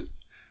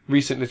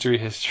recent literary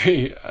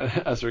history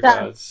as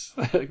regards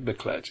the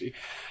clergy.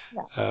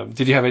 Yeah.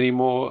 Did you have any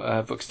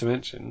more books to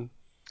mention?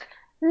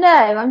 No,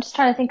 I'm just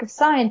trying to think of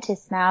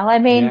scientists now. I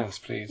mean, yes,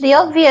 please. The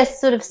obvious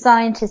sort of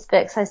scientist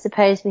books, I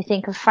suppose, we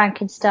think of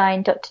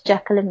Frankenstein, Dr.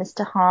 Jekyll and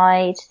Mr.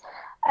 Hyde.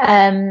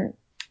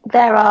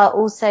 There are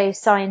also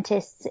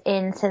scientists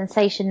in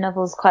sensation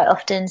novels quite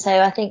often. So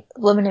I think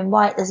Woman in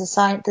White, there's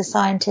the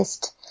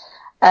scientist,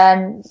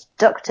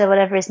 doctor,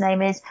 whatever his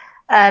name is.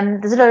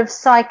 There's a lot of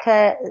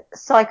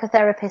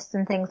psychotherapists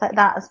and things like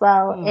that as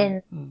well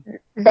in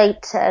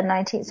late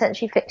 19th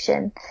century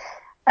fiction.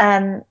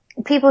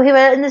 People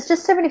and there's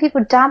just so many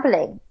people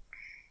dabbling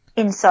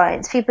in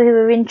science, people who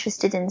are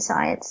interested in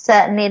science.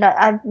 Certainly,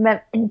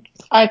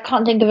 I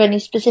can't think of any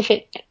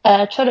specific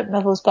Trollope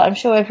novels, but I'm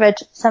sure I've read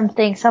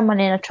someone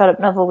in a Trollope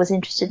novel was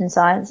interested in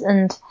science,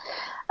 and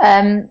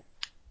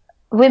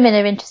women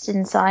are interested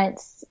in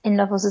science in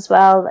novels as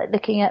well, like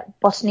looking at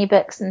botany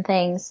books and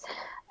things.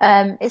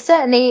 It's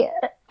certainly,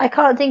 I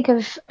can't think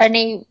of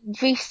any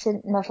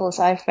recent novels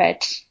I've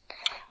read.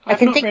 I've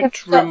not read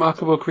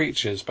Remarkable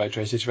Creatures by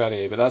Tracy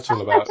Chevalier, but that's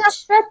all about... I've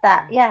just read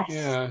that, yes.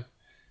 Yeah.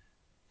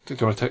 Do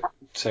you want to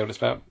say what it's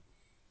about?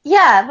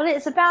 Yeah, well,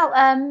 it's about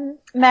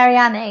Mary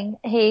Anning,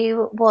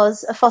 who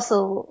was a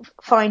fossil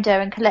finder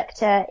and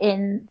collector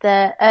in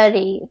the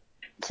early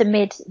to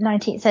mid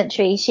 19th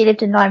century. She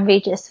lived in Lyme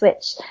Regis,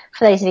 which,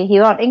 for those of you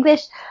who aren't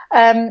English,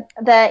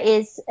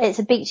 it's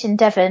a beach in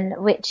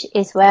Devon, which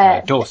is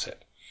where...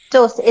 Dorset.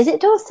 Dorset. Is it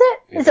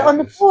Dorset? Is it on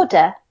the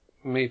border?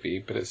 Maybe,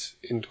 but it's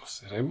in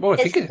Dorset. I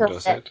think it's in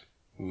Dorset.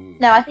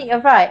 No, I think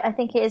you're right. I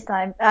think it is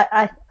Lyme.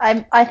 I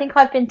think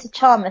I've been to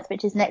Charmouth,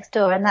 which is next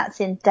door, and that's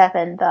in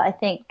Devon, but I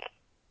think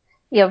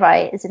you're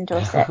right. It's in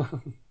Dorset.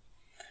 I'm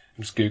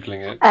just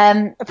Googling it.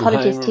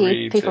 Apologies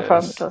to people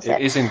from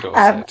Dorset. It is in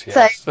Dorset,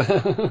 yes.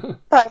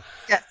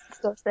 Yes, it's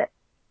Dorset.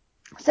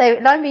 So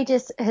Lyme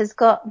Regis has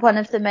got one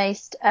of the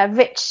most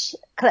rich...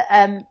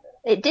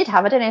 it did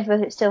have, I don't know if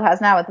it still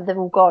has now, whether they've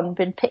all gone,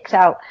 been picked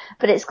out,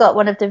 but it's got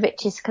one of the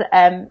richest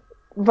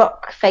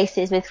rock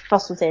faces with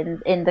fossils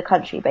in the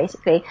country,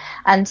 basically.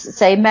 And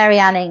so Mary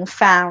Anning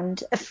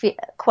found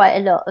quite a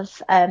lot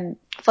of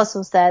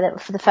fossils there that were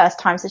for the first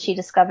time. So she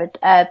discovered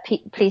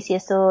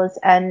plesiosaurs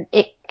and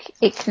I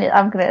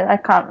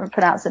can't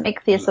pronounce them,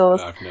 ichthyosaurs.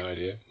 I have no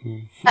idea.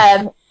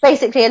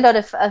 Basically a lot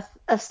of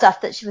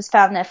stuff that she was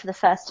found there for the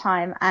first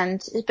time.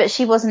 But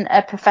she wasn't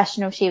a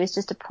professional. She was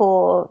just a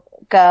poor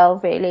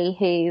girl, really,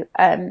 who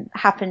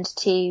happened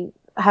to...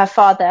 Her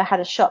father had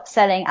a shop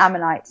selling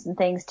ammonites and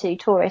things to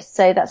tourists,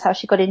 so that's how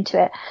she got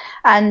into it.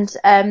 And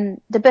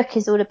the book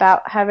is all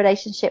about her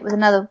relationship with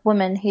another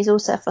woman who's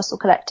also a fossil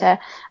collector,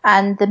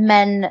 and the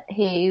men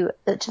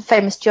the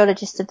famous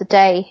geologists of the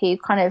day who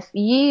kind of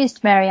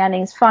used Mary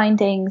Anning's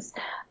findings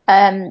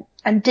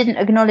didn't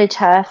acknowledge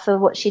her for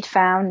what she'd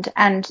found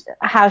and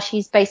how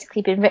she's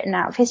basically been written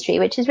out of history,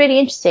 which is really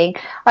interesting.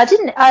 I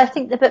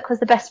think the book was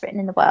the best written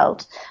in the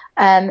world,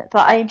 but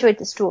I enjoyed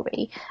the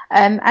story.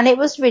 And it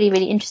was really,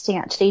 really interesting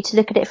actually to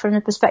look at it from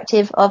the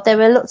perspective of there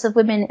were lots of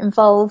women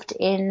involved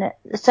in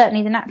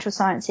certainly the natural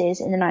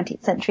sciences in the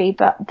 19th century,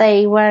 but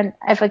they weren't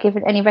ever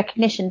given any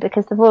recognition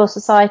because the Royal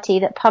Society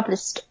that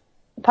published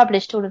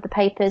all of the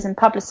papers and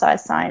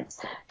publicised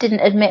science didn't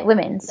admit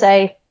women.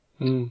 So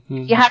if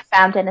you had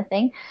found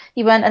anything,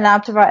 you weren't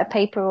allowed to write a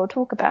paper or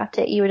talk about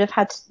it. You would have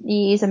had to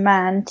use a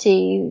man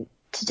to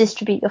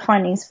distribute your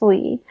findings for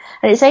you.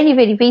 And it's only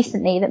really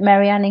recently that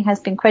Mary Anning has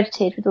been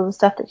credited with all the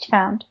stuff that she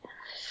found.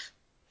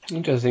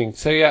 Interesting.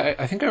 So yeah,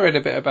 I think I read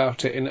a bit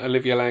about it in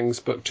Olivia Lang's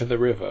book To the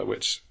River,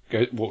 which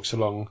walks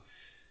along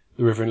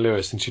the river in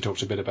Lewis, and she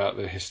talks a bit about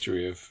the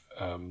history of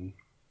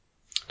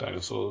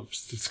dinosaur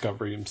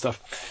discovery and stuff.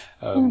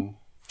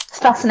 It's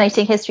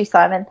fascinating history,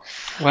 Simon.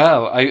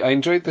 Well, I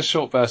enjoyed the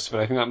short verse, but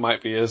I think that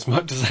might be as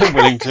much as I'm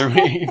willing to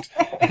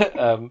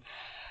read.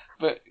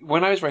 But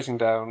when I was writing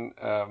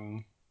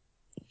down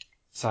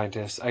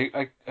scientists,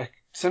 I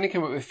suddenly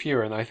came up with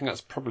fewer, and I think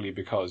that's probably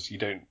because you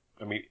don't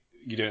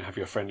have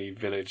your friendly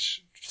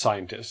village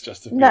scientist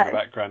just to be in the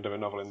background of a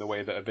novel in the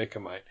way that a vicar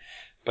might.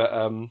 But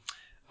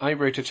I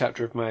wrote a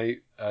chapter of my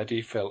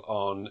DPhil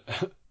on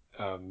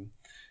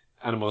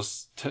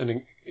humans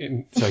turning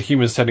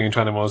into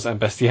animals and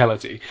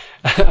bestiality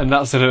and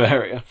that sort of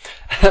area.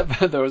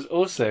 But there was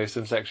also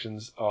some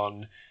sections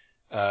on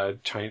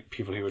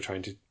people who were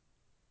trying to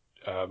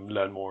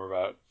learn more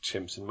about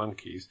chimps and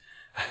monkeys.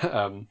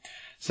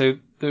 So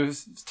there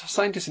was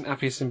Scientists in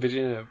Appius and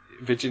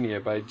Virginia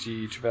by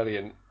G.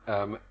 Trevelyan,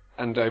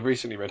 and I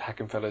recently read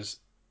Hackenfeller's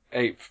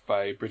Ape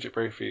by Bridget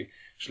Brophy,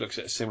 which looks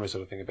at a similar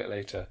sort of thing a bit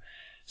later.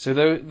 So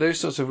those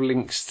sorts of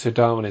links to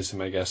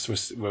Darwinism, I guess,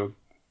 were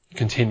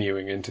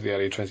continuing into the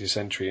early 20th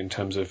century in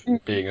terms of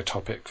being a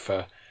topic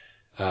for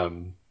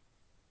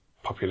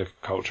popular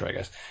culture, I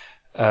guess.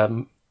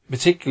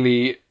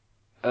 Particularly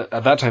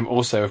at that time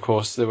also, of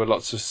course, there were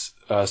lots of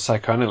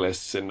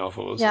psychoanalysts in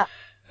novels. Yeah.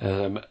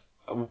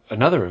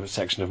 Another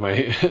section of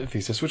my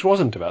thesis, which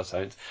wasn't about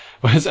science,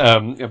 was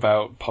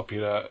about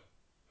popular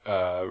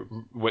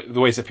the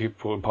ways that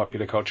people in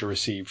popular culture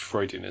received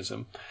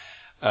Freudianism.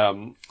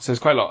 So there's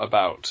quite a lot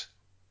about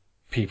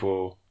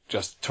people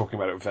just talking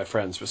about it with their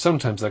friends, but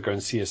sometimes they'll go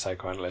and see a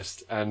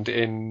psychoanalyst. And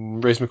in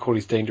Rose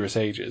Macaulay's Dangerous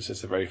Ages,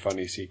 it's a very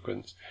funny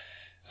sequence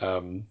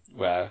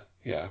where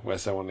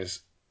someone is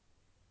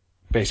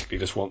basically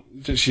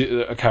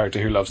a character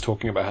who loves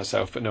talking about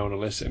herself, but no one will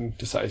listen,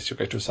 decides she'll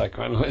go to a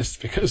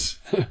psychoanalyst because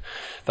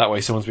that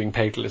way someone's being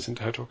paid to listen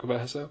to her talk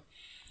about herself.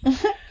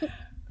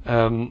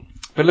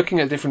 But looking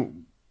at different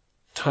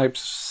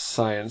types of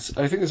science,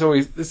 I think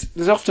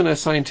there's often a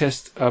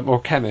scientist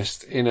or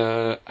chemist in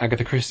a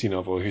Agatha Christie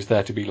novel who's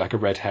there to be like a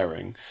red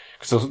herring,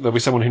 because there'll be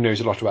someone who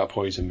knows a lot about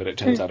poison, but it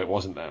turns out it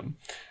wasn't them,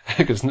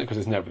 because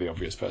it's never the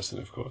obvious person,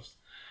 of course.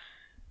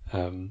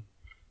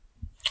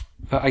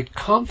 But I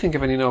can't think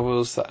of any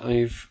novels that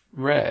I've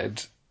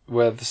read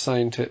where the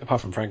scientist,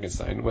 apart from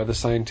Frankenstein, where the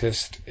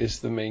scientist is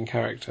the main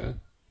character.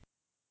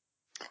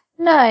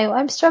 No,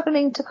 I'm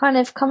struggling to kind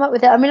of come up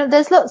with it. I mean,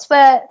 there's lots of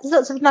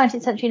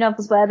 19th century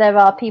novels where there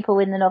are people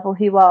in the novel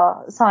who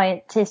are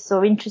scientists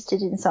or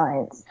interested in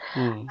science.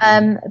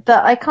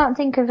 But I can't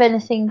think of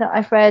anything that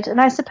I've read. And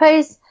I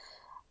suppose,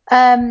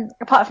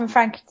 apart from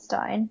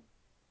Frankenstein,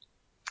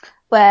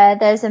 where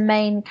there's a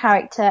main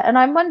character, and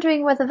I'm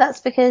wondering whether that's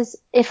because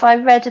if I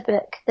read a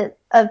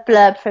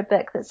blurb for a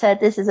book that said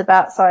this is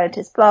about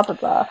scientists, blah blah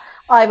blah,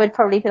 I would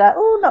probably be like,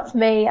 oh, not for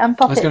me. I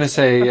was going to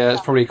say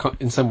it's probably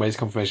in some ways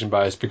confirmation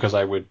bias, because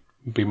I would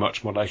be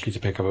much more likely to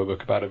pick up a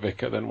book about a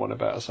vicar than one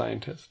about a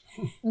scientist.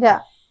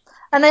 Yeah.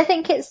 And I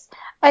think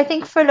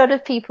for a lot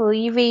of people,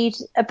 you read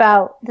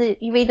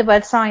the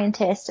word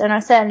scientist,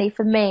 and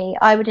for me,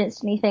 I would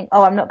instantly think,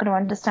 oh, I'm not going to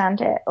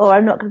understand it, or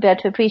I'm not going to be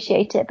able to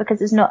appreciate it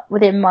because it's not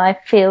within my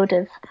field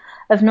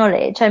of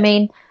knowledge. I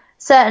mean,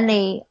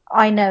 certainly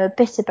I know a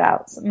bit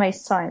about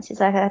most sciences.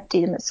 I had to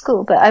do them at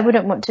school, but I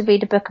wouldn't want to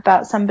read a book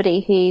about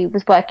somebody who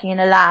was working in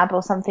a lab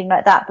or something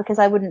like that, because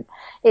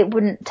it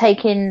wouldn't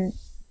take in,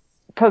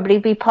 probably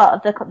be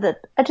part of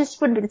I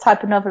just wouldn't be the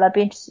type of novel I'd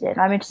be interested in.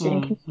 I'm interested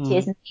in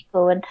communities and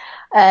people,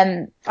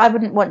 and I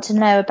wouldn't want to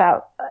know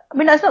about, I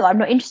mean, it's not that I'm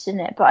not interested in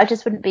it, but I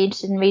just wouldn't be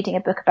interested in reading a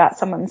book about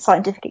someone's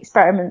scientific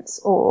experiments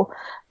or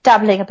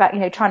dabbling about,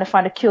 trying to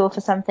find a cure for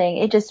something.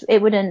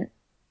 It wouldn't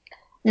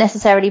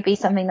necessarily be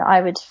something that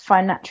I would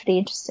find naturally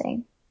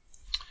interesting.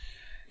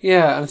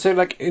 Yeah, and so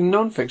like in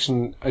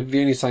non-fiction,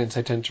 the only science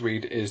I tend to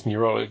read is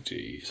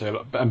neurology.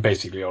 So, and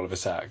basically Oliver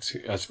Sacks,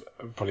 who, as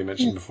I probably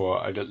mentioned before,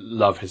 I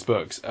love his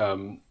books.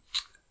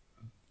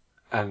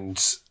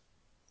 And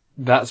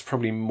that's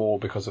probably more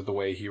because of the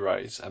way he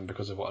writes and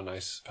because of what a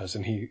nice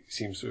person he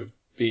seems to have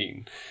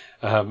been.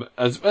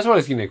 As well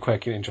as,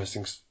 quirky and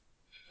interesting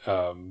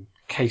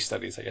case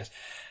studies, I guess.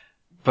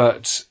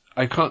 But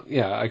I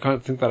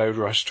can't think that I would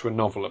rush to a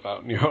novel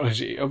about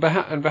neurology. And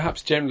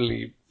perhaps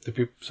generally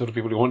the sort of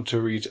people who want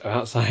to read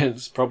about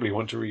science probably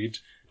want to read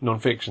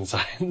non-fiction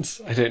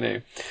science. I don't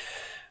know.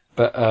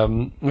 But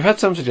we've had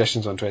some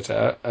suggestions on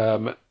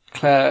Twitter.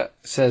 Claire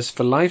says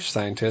for life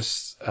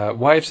scientists,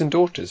 Wives and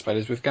Daughters by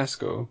Elizabeth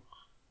Gaskell.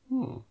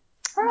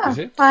 Is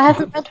it? I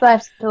haven't read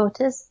Wives and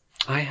Daughters.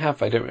 I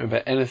have. I don't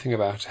remember anything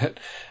about it.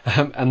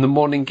 And The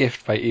Morning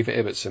Gift by Eva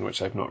Ibbotson,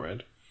 which I've not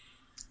read.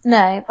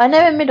 No, I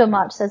know in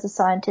Middlemarch there's a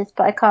scientist,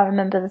 but I can't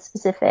remember the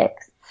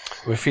specifics.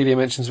 Where Ophelia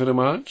mentions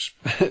Middlemarch.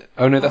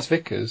 Oh no, that's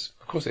Vickers.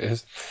 Of course it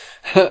is.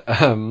 But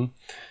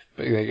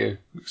there you go.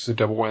 It's a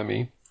double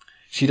whammy.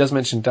 She does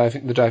mention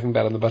The Diving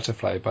Bell and the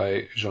Butterfly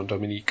by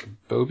Jean-Dominique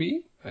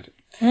Bauby.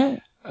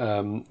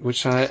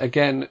 Which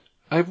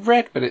I've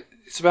read, but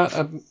it's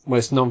about,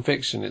 it's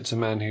non-fiction. It's a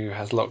man who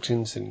has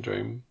locked-in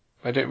syndrome.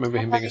 I don't remember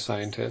him being a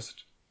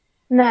scientist.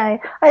 No,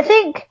 I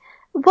think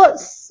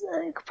what's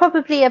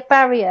probably a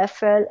barrier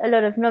for a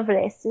lot of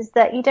novelists is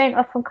that you don't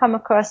often come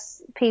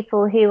across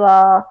people who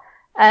are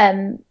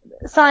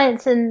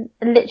science and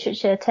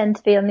literature tend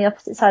to be on the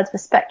opposite sides of the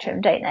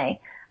spectrum, don't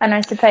they? And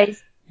I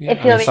suppose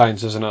if you're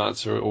sciences and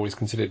arts are always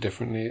considered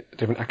differently,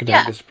 different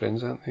academic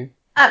disciplines, aren't they?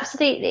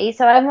 Absolutely.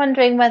 So I'm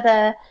wondering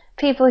whether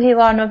people who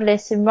are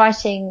novelists and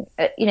writing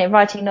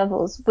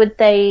novels, would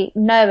they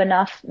know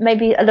enough?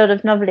 Maybe a lot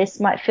of novelists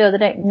might feel they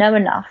don't know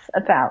enough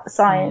about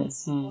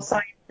science, or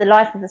the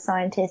life of a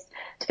scientist,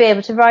 to be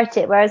able to write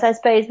it. Whereas I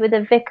suppose with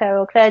a vicar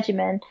or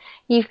clergyman,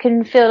 you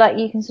can feel like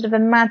you can sort of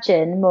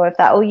imagine more of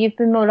that, or you've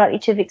been more likely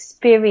to have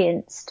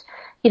experienced,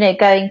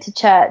 going to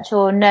church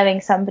or knowing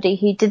somebody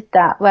who did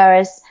that.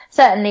 Whereas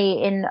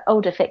certainly in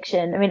older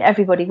fiction, I mean,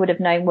 everybody would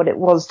have known what it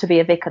was to be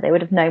a vicar. They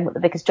would have known what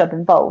the vicar's job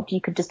involved. You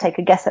could just take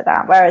a guess at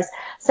that. Whereas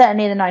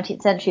certainly in the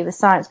 19th century, with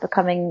science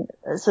becoming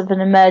sort of an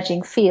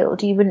emerging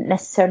field, you wouldn't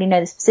necessarily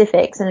know the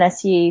specifics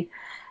unless you'd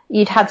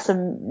had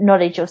some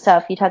knowledge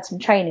yourself, you'd had some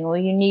training, or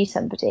you knew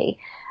somebody.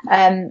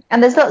 And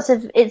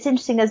it's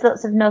interesting, there's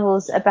lots of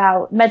novels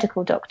about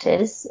medical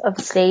doctors,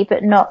 obviously,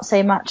 but not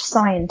so much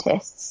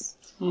scientists.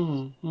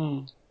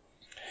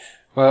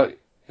 Well,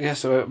 yeah,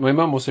 so my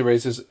mum also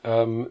raises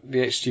the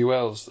H.G.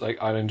 Wells, like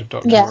Island of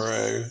Dr.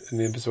 Moreau and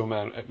The Invisible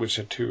Man, which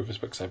are two of his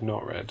books I've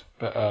not read.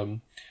 But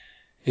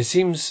it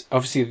seems,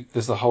 obviously,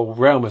 there's the whole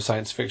realm of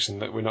science fiction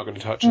that we're not going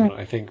to touch on.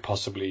 I think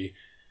possibly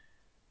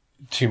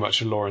too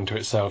much lore into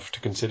itself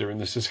to consider in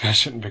this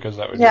discussion, because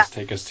that would just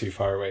take us too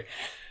far away.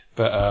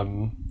 But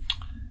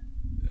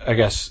I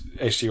guess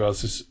H.G.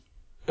 Wells'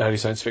 early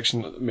science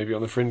fiction, maybe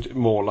on the fringe,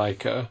 more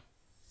like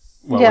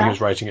when he was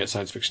writing it,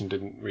 science fiction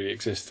didn't really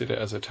exist, did it,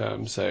 as a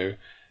term? So,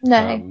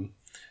 he's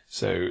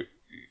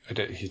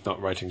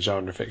not writing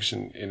genre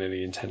fiction in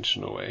any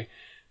intentional way.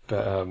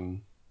 But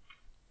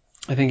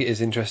I think it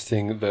is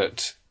interesting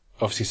that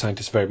obviously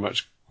scientists are very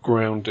much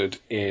grounded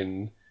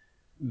in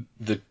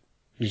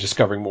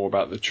discovering more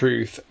about the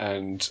truth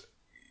and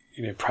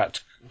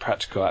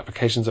practical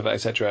applications of that,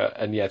 etc.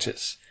 And yet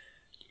it's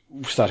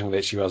starting with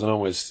H.G. Wells and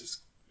onwards,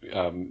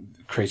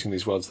 creating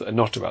these worlds that are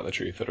not about the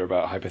truth, that are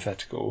about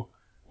hypothetical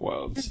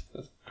worlds.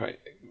 That's great.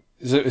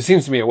 It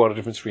seems to me a world of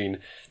difference between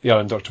The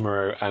Island of Dr.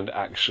 Moreau and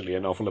actually a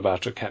novel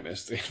about a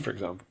chemist, for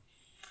example.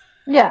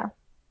 Yeah.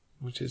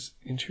 Which is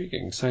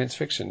intriguing. Science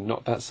fiction,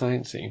 not that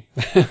sciencey.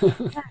 No.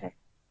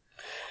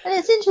 And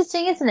it's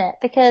interesting, isn't it?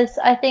 Because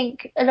I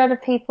think a lot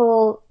of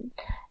people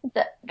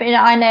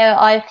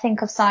I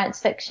think of science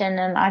fiction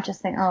and I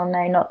just think, oh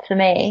no, not for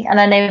me. And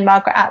I know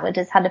Margaret Atwood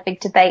has had a big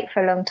debate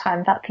for a long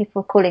time about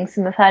people calling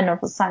some of her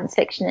novels science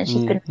fiction, and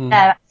she's been, no,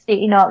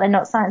 absolutely not, they're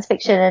not science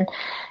fiction.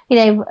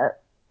 And,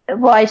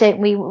 why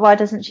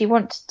doesn't she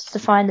want to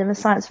define them as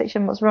science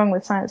fiction? What's wrong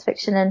with science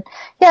fiction? And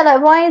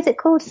why is it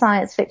called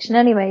science fiction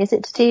anyway? Is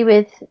it to do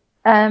with,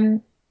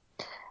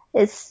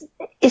 is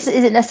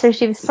it necessarily to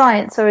do with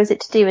science, or is it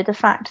to do with the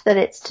fact that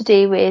it's to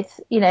do with,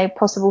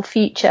 possible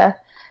future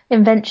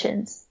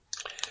inventions?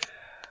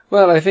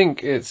 Well, I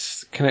think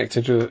it's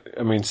connected to,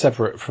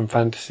 separate from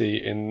fantasy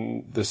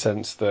in the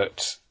sense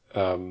that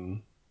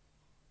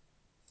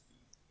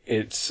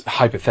it's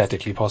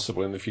hypothetically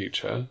possible in the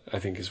future, I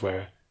think is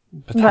where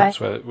perhaps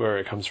where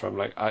it comes from.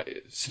 Like, I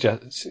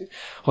suggest,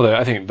 although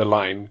I think the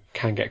line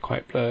can get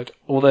quite blurred,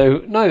 although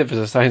neither of us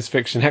are science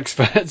fiction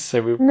experts,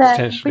 so we're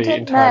potentially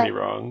entirely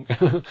wrong.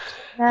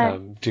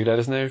 Do let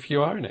us know if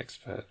you are an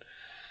expert.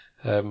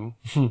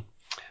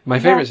 My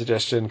favourite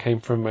suggestion came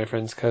from my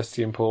friends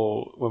Kirsty and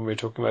Paul when we were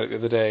talking about it the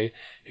other day,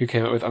 who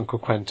came up with Uncle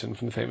Quentin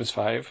from the Famous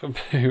Five,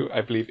 who I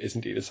believe is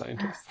indeed a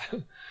scientist.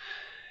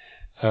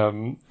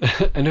 And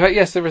in fact,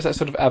 yes, there is that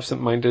sort of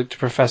absent-minded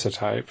professor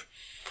type.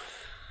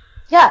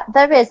 Yeah,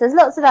 there is. There's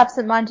lots of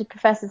absent-minded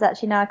professors,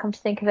 actually, now I come to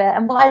think of it.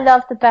 And what I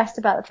love the best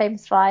about the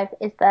Famous Five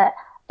is that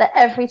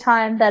every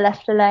time they're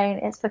left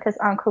alone, it's because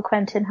Uncle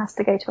Quentin has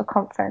to go to a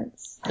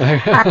conference.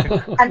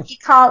 and he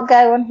can't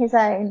go on his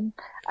own.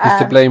 He's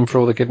to blame for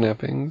all the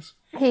kidnappings.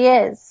 He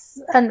is.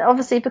 and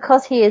obviously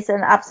because he is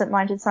an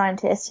absent-minded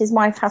scientist, his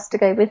wife has to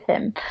go with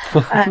him,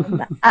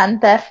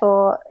 and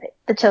therefore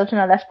the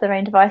children are left to their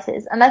own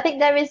devices. And I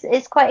think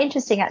it's quite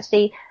interesting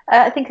actually.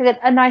 I think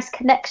a nice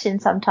connection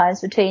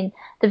sometimes between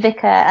the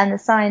vicar and the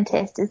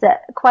scientist is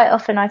that quite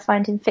often I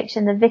find in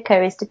fiction the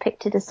vicar is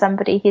depicted as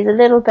somebody who's a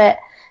little bit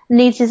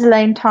needs his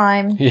alone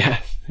time. Yeah.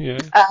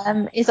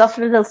 Is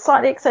often a little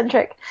slightly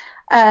eccentric.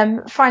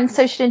 Finds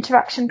social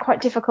interaction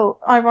quite difficult,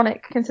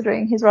 ironic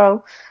considering his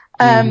role.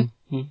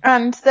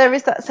 And there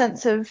is that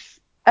sense of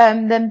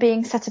them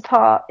being set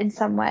apart in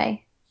some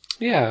way.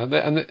 Yeah,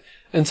 and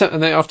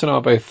they often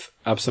are both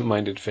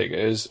absent-minded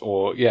figures,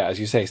 or as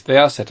you say, they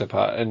are set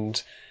apart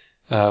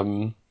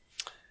and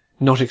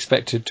not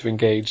expected to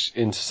engage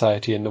in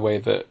society in the way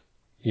that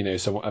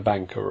a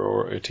banker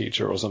or a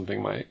teacher or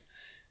something might.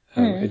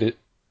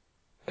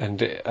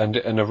 And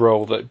a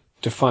role that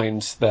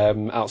defines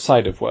them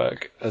outside of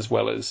work as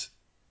well as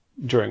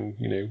during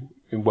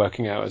in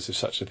working hours, if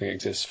such a thing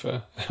exists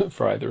for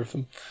for either of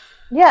them.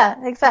 Yeah,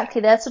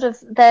 exactly.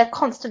 They're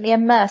constantly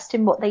immersed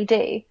in what they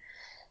do.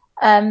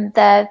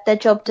 Their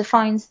job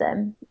defines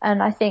them,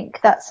 and I think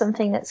that's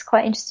something that's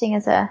quite interesting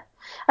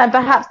and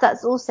perhaps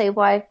that's also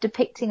why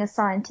depicting a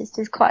scientist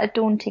is quite a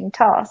daunting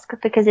task,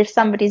 because if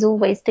somebody's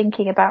always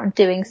thinking about and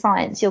doing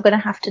science, you're going to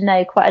have to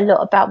know quite a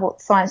lot about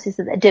what science is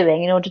that they're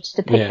doing in order to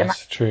depict them.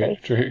 Yes,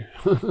 true.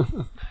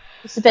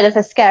 It's a bit of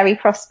a scary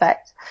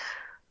prospect.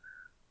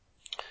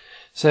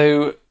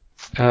 So,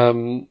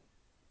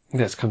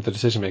 let's come to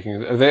decision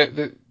making.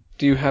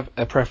 Do you have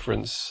a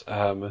preference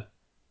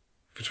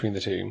between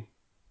the two?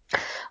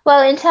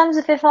 Well, in terms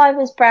of if I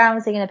was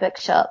browsing in a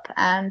bookshop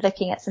and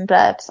looking at some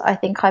blurbs, I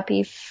think I'd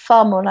be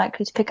far more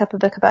likely to pick up a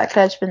book about a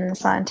clergyman than a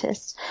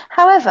scientist.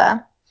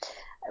 However,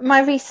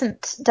 my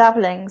recent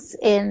dabblings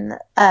in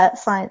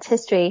science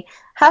history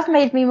have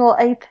made me more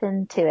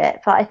open to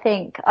it, but I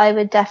think I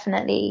would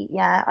definitely,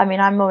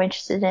 I'm more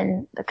interested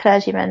in the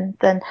clergyman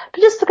but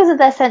just because of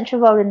their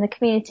central role in the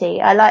community,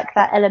 I like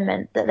that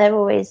element that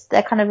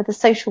they're kind of the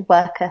social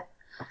worker,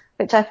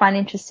 which I find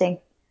interesting.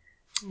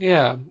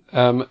 Yeah,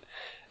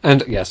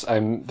 and yes,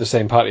 I'm the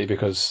same, partly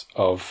because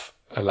of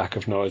a lack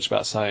of knowledge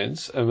about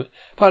science,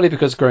 partly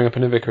because growing up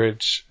in a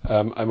vicarage,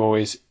 I'm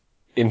always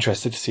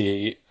interested to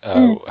see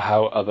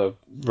how other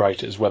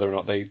writers, whether or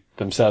not they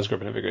themselves grew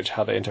up in a vicarage,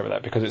 how they interpret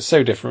that, because it's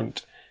so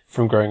different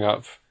from growing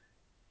up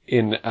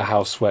in a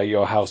house where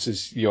your house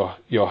is your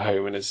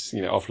home and it's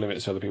off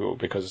limits to other people,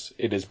 because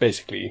it is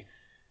basically,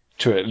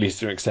 to at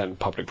least an extent,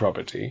 public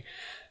property.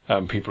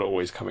 People are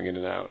always coming in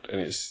and out, and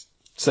it's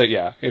so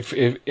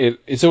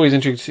it's always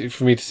interesting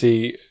for me to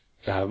see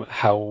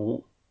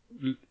how,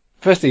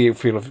 firstly,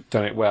 if people have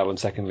done it well, and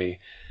secondly,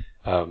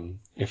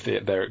 if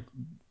the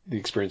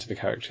experience of the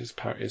characters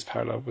is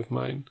parallel with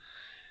mine.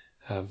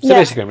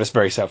 Basically, I'm just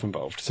very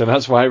self-involved, so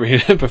that's why I really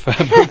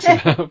prefer books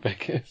about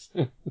vicars.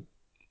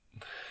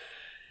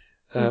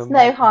 There's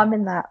no harm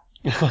in that.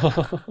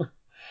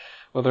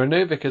 Well, there are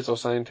no vicars or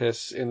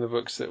scientists in the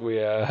books that we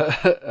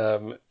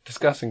are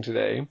discussing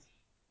today.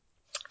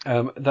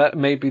 That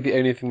may be the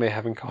only thing they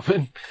have in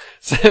common.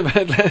 So,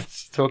 but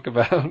let's talk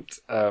about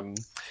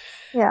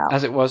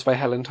As It Was by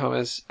Helen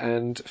Thomas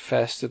and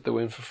Fair Stood the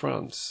Wind for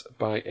France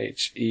by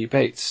H.E.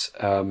 Bates.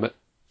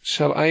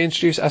 Shall I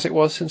introduce As It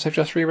Was, since I've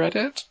just reread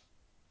it?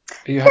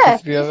 Are you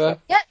happy to do that?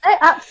 Yeah, no,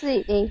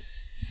 absolutely.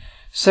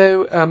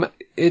 So,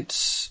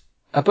 it's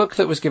a book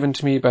that was given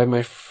to me by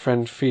my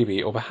friend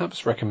Phoebe, or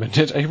perhaps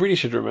recommended. I really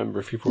should remember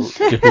if people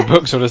give me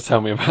books or just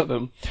tell me about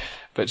them.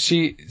 But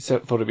she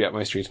thought it'd be up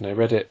my street, and I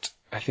read it,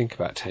 I think,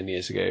 about 10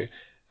 years ago.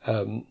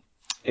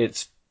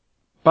 It's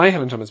by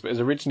Helen Thomas, but it was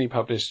originally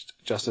published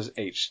just as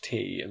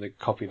H.T., and the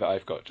copy that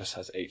I've got just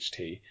has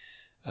H.T.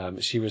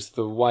 She was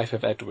the wife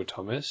of Edward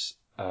Thomas,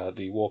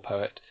 the war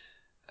poet,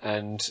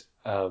 and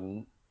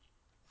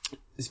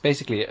it's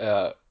basically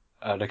an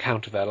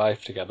account of their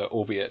life together,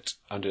 albeit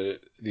under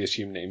the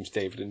assumed names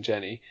David and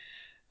Jenny.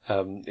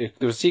 There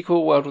was a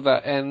sequel, World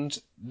Without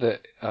End,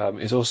 that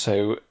is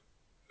also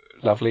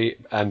lovely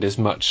and is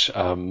much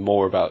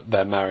more about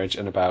their marriage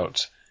and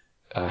about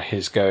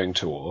his going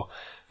to war.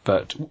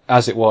 But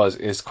As It Was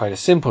is quite a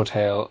simple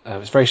tale.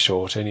 It's very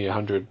short, only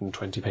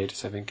 120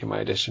 pages, I think, in my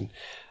edition.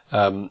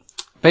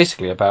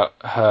 Basically about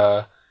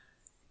her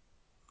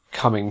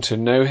coming to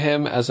know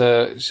him as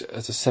a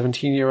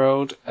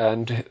 17-year-old,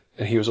 and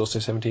he was also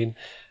 17,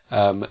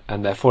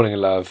 and they're falling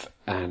in love,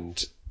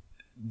 and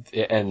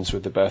it ends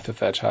with the birth of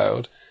their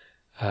child.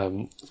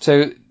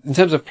 So in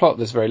terms of plot,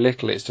 there's very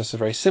little. It's just a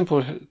very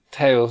simple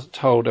tale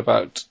told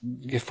about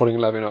falling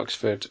in love in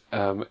Oxford,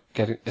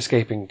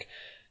 escaping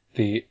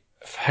the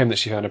home that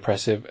she found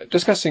oppressive,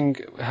 discussing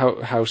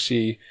what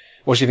she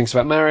thinks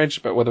about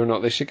marriage, but whether or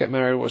not they should get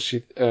married,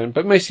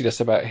 but mostly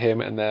just about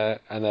him and their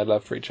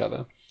love for each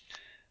other.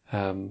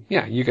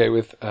 You go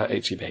with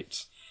H.E.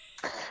 Bates.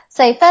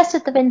 So First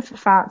of the Wind for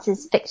France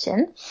is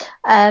fiction,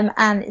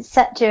 and it's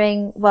set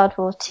during World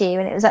War II,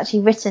 and it was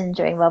actually written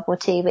during World War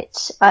II,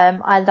 which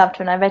I loved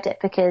when I read it,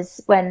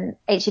 because when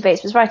H.G.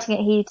 Bates was writing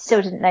it, he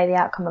still didn't know the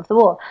outcome of the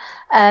war.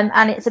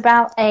 And it's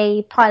about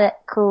a pilot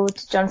called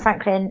John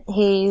Franklin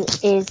who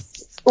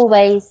is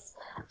always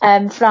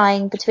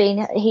flying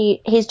between.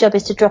 His job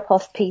is to drop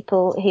off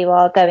people who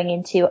are going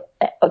into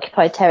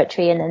occupied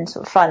territory and then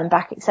sort of fly them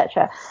back,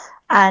 etc.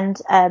 And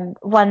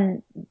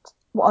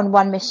on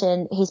one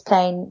mission,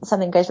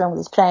 something goes wrong with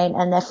his plane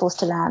and they're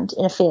forced to land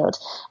in a field.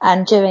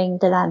 And during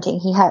the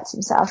landing, he hurts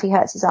himself. He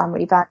hurts his arm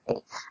really badly.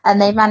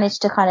 And they manage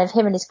to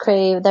him and his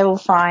crew, they're all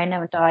fine, no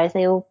one dies.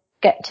 They all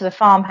get to a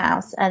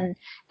farmhouse, and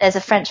there's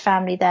a French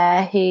family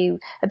there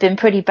who have been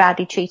pretty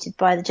badly treated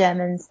by the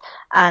Germans,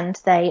 and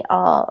they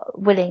are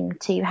willing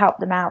to help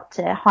them out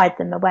to hide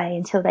them away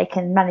until they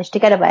can manage to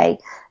get away.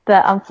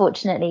 But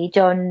unfortunately,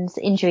 John's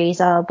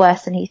injuries are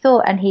worse than he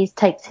thought, and it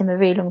takes him a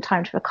really long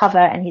time to recover,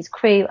 and his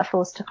crew are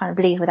forced to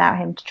leave without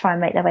him to try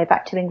and make their way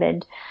back to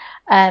England.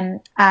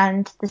 And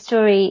the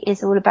story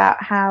is all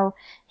about how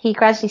he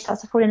gradually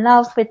starts to fall in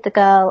love with the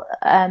girl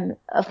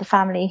of the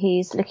family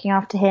who's looking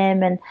after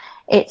him, and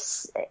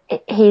he's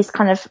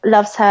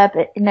loves her,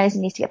 but knows he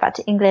needs to get back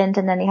to England,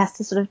 and then he has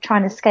to try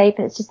and escape.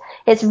 And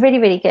it's really,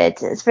 really good.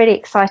 It's really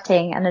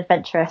exciting and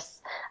adventurous,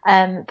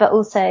 but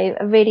also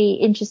a really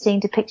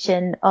interesting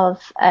depiction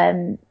of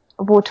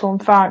war-torn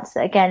France.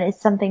 That again is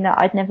something that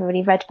I'd never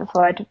really read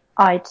before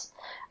I'd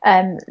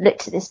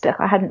looked at this book.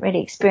 I hadn't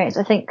really experienced.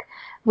 I think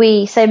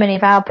so many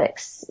of our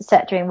books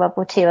set during World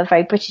War II are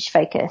very British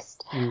focused.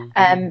 Mm-hmm.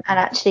 And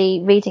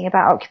actually reading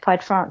about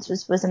occupied France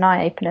was an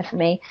eye opener for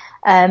me.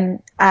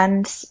 And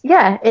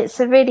yeah,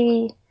 it's a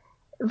really,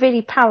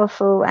 really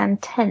powerful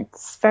and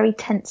very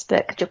tense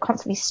book. You're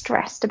constantly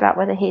stressed about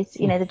whether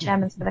the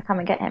Germans are going to come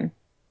and get him.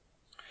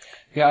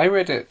 Yeah, I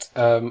read it.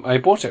 I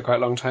bought it quite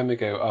a long time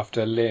ago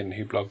after Lynn,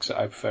 who blogs at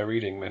I Prefer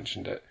Reading,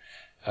 mentioned it.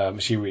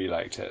 She really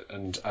liked it,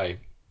 and I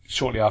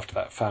shortly after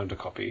that found a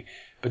copy,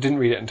 but didn't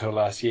read it until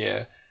last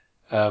year.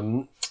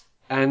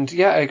 And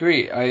yeah, I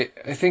agree. I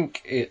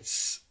think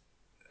it's,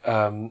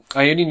 I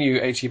only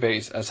knew H.G.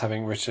 Bates as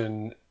having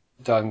written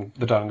The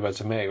Darling Birds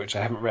of May, which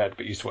I haven't read,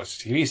 but used to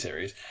watch the TV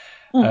series.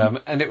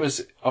 And it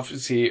was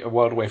obviously a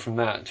world away from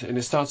that. And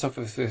it starts off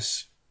with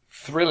this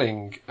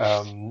thrilling,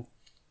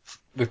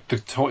 the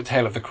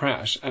tale of the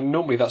crash. And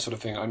normally that sort of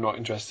thing, I'm not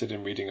interested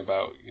in reading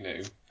about,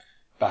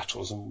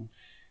 battles and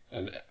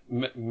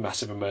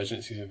massive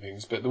emergencies and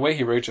things. But the way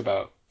he wrote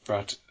about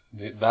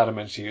that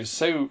emergency was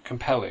so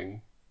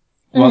compelling,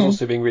 whilst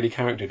also being really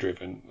character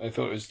driven. I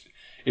thought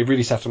it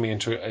really settled me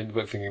into a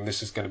book thinking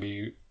this is going to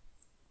be,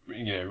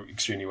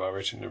 extremely well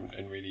written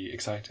and really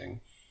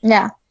exciting.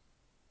 Yeah.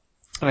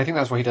 And I think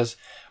that's what he does.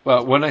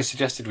 Well, when I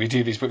suggested we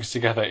do these books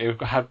together,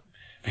 it had,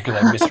 because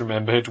I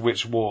misremembered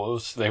which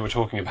wars they were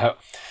talking about,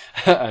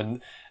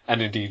 and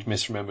indeed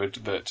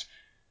misremembered that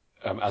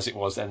As It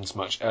Was ends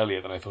much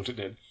earlier than I thought it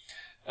did.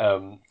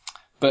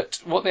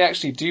 But what they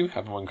actually do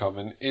have in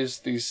common is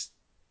these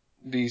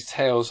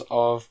tales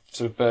of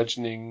sort of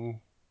burgeoning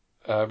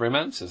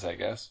romances, I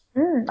guess.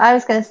 I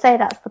was going to say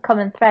that's the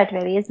common thread,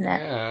 really, isn't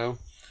it? Yeah.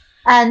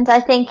 And I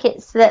think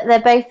it's that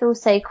they're both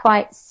also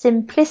quite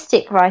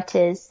simplistic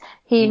writers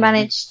who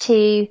manage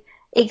to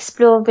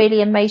explore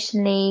really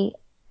emotionally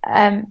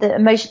the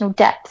emotional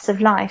depths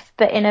of life,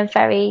 but in a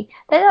very,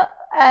 they're not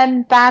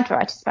bad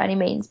writers by any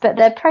means, but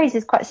their prose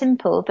is quite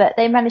simple, but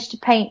they manage to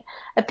paint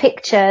a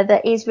picture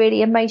that is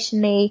really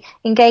emotionally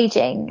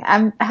engaging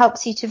and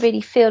helps you to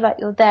really feel like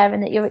you're there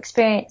and that you're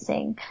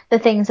experiencing the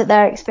things that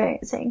they're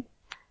experiencing.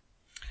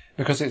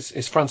 Because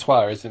it's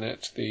Francois, isn't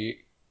it? The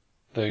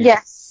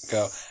yes.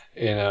 girl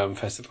in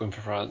First of the Wind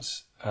for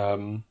France.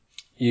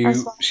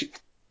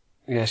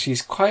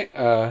 She's quite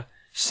a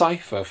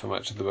cipher for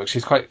much of the book.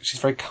 She's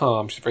very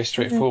calm. She's very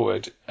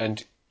straightforward,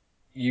 and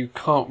you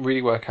can't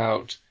really work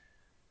out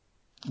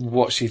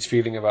what she's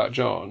feeling about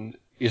John.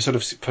 You're sort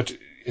of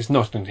it's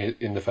not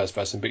in the first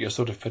person, but you're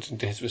sort of put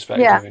into his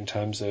perspective in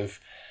terms of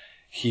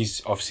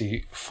he's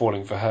obviously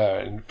falling for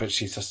her, but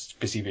she's just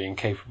busy being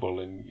capable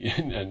and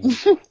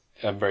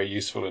very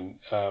useful, and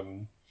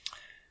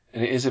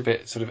it is a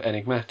bit sort of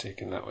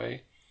enigmatic in that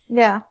way.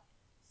 Yeah.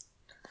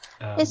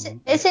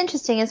 It's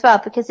interesting as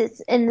well because it's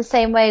in the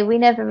same way we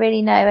never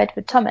really know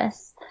Edward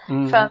Thomas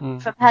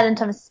from Helen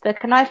Thomas's book,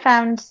 and I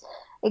found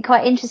it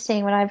quite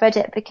interesting when I read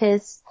it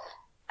because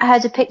her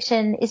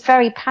depiction is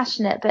very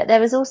passionate, but there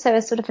was also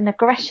a sort of an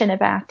aggression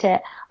about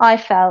it. I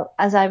felt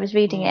as I was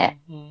reading it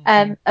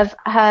of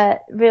her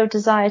real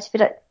desire to be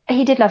like,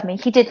 he did love me.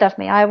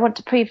 I want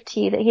to prove to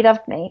you that he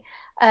loved me,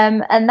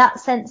 and that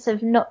sense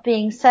of not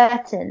being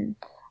certain.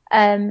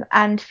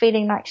 And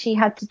feeling like she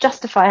had to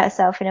justify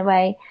herself in a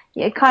way.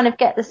 You kind of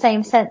get the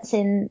same sense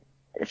in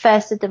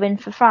First of the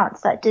Wind for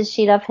France. Like, does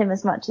she love him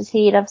as much as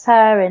he loves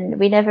her? And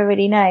we never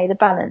really know the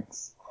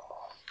balance.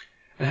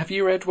 And have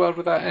you read World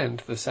Without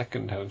End, the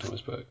second Helen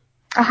Thomas book?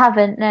 I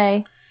haven't,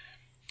 no.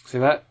 See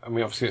that? I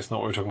mean, obviously it's not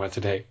what we're talking about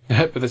today,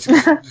 but it's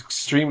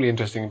extremely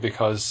interesting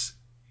because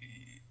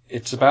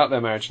it's about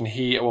their marriage, and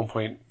he at one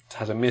point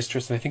has a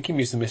mistress, and I think he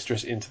moves the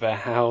mistress into their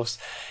house.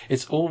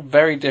 It's all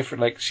very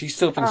different. Like, she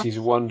still thinks he's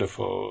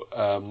wonderful,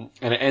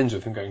 and it ends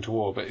with him going to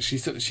war, but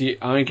she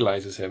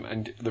idolizes him,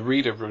 and the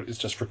reader is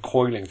just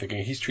recoiling,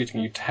 thinking he's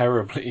treating you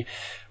terribly.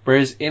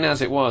 Whereas in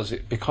As It Was,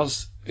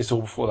 because it's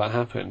all before that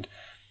happened,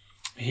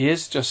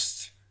 he's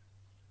this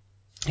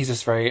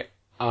very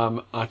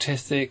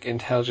artistic,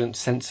 intelligent,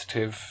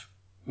 sensitive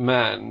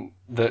man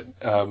that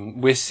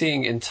we're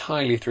seeing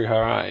entirely through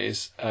her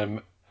eyes,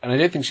 and I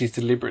don't think she's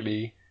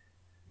deliberately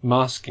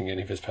masking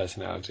any of his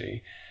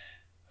personality,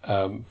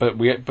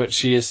 but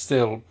she is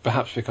still,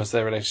 perhaps because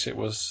their relationship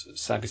was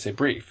sadly so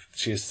brief,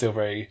 she is still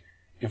very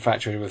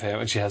infatuated with him,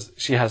 and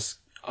she has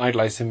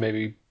idolized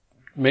him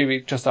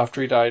maybe just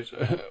after he died,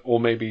 or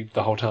maybe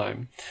the whole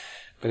time,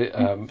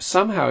 but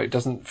somehow it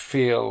doesn't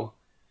feel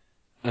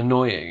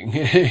annoying.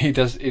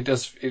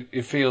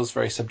 It feels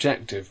very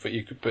subjective,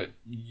 but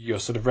you're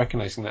sort of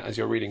recognizing that as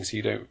you're reading, so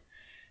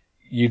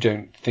you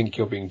don't think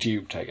you're being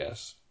duped, I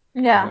guess.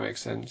 Yeah. If that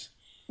makes sense.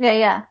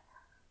 Yeah.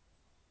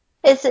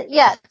 It's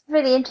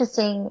really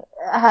interesting,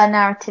 her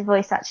narrative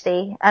voice,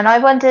 actually. And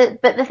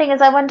but the thing is,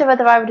 I wonder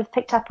whether I would have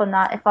picked up on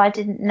that if I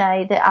didn't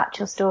know the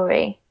actual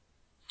story.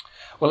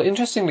 Well,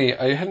 interestingly,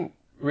 I hadn't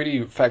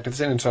really factored this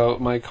in until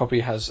my copy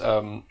has,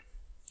 my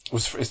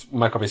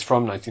copy is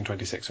from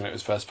 1926 when it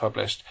was first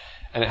published,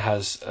 and it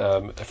has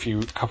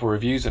couple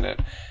reviews in it.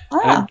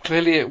 And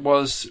clearly it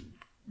was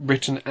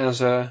written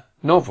as a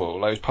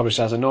novel, like it was published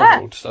as a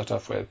novel to start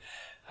off with.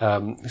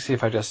 Let's see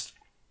if I just...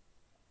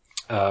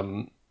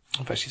 in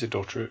fact, she's a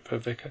daughter of a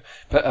vicar.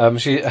 But one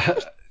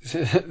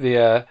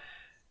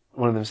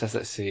of them says,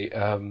 let's see...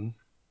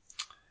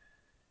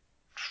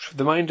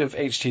 the mind of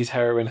H.T.'s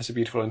heroine has a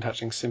beautiful and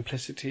touching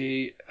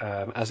simplicity,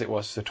 as it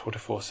was the tour de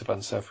force of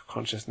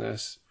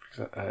unself-consciousness.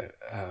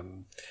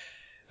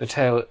 The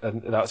tale,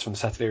 and that was from the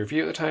Saturday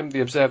Review at the time,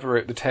 the Observer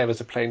wrote, the tale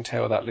is a plain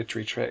tale without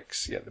literary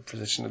tricks, yet the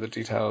precision of the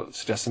detail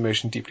suggests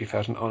emotion deeply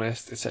felt and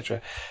honest,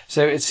 etc.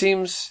 So it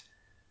seems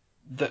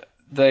that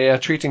they are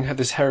treating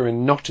this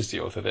heroine not as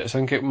the author of this. I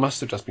think it must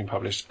have just been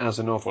published as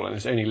a novel, and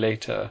it's only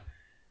later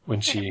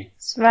when she...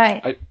 That's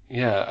right.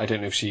 I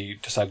don't know if she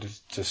decided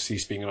to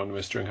cease being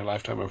anonymous during her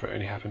lifetime or if it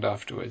only happened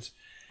afterwards.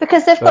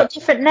 Because they've got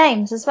different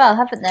names as well,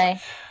 haven't they?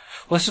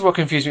 Well, this is what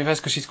confused me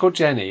first, because she's called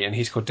Jenny and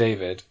he's called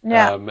David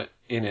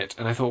in it.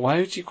 And I thought, why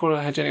would you call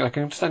her Jenny? Like,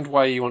 I understand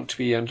why you want to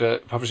be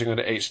publishing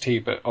under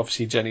HT, but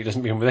obviously Jenny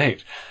doesn't begin with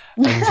H.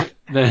 And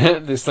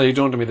then it slowly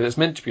dawned on me that it's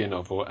meant to be a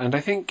novel. And I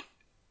think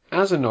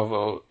as a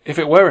novel, if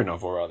it were a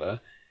novel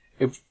rather,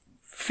 it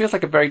feels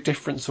like a very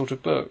different sort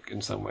of book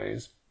in some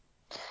ways.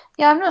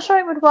 Yeah, I'm not sure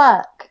it would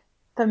work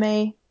for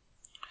me.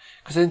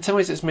 Because in some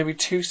ways it's maybe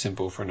too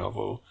simple for a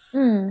novel.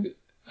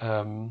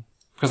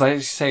 Because I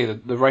say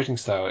that the writing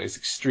style is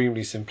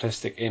extremely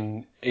simplistic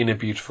in a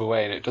beautiful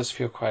way, and it does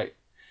feel quite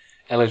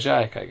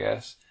elegiac, I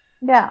guess.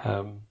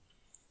 Yeah.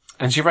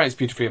 And she writes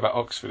beautifully about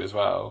Oxford as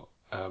well,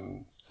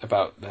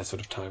 about their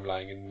sort of time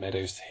lying in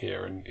meadows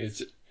here, and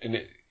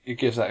it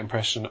gives that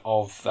impression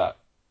of that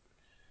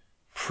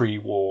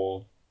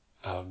pre-war.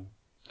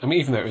 I mean,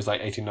 even though it was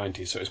like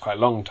 1890, so it was quite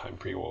a long time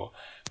pre-war,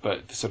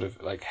 but the sort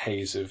of like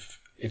haze of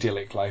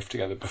idyllic life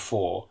together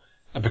before,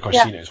 and because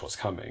she knows what's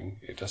coming,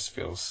 it just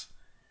feels...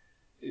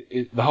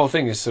 the whole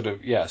thing is sort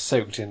of,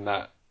 soaked in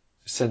that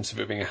sense of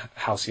it being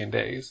halcyon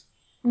days.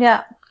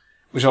 Yeah.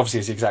 Which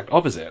obviously is the exact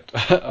opposite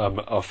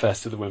of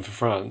First of the Wind for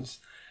France.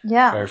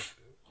 Yeah.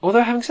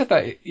 Although having said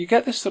that, you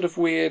get this sort of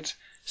weird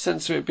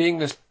sense of it being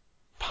this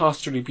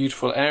pastorally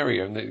beautiful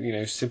area and the,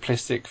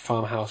 simplistic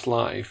farmhouse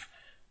life,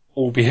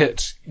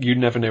 albeit you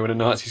never know when a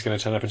Nazi's going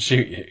to turn up and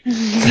shoot you.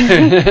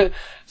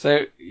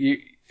 So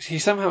he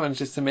somehow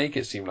manages to make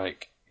it seem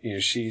like,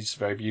 she's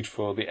very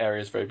beautiful, the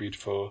area's very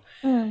beautiful,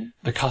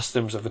 the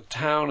customs of the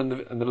town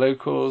and the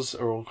locals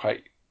are all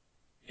quite,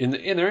 in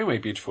their own way,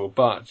 beautiful,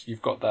 but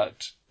you've got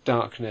that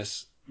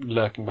darkness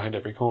lurking behind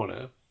every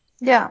corner.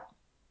 Yeah.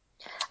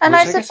 And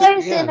I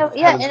suppose in a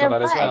way,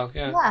 as well,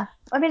 yeah.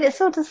 I mean, it's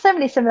sort of so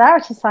many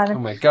similarities, Simon. Oh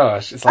my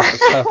gosh, it's like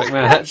the perfect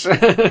match.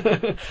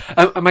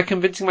 Am I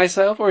convincing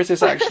myself, or is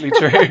this actually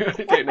true?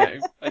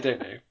 I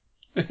don't know.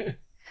 But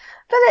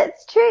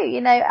it's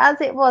true, as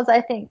it was,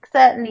 I think,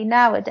 certainly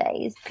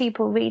nowadays,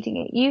 people reading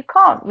it, you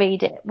can't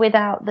read it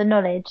without the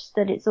knowledge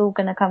that it's all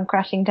going to come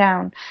crashing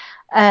down,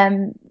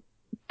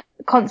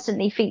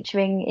 constantly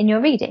featuring in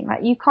your reading.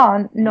 Like, you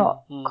can't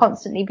not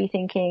constantly be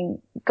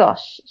thinking,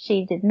 gosh,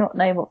 she did not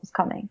know what was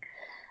coming.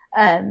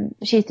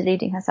 She's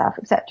deluding herself,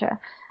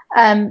 etc.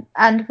 And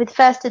with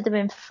First of the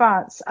Wind for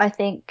France, I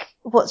think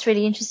what's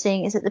really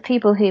interesting is that the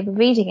people who were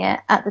reading it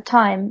at the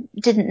time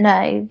didn't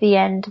know the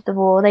end of the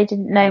war. They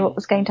didn't know what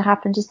was going to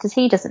happen, just as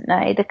he doesn't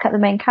know, the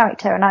main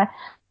character. And I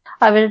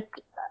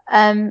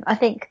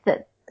think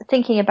that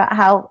thinking about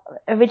how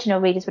original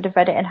readers would have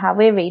read it and how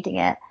we're reading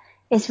it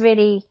is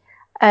really,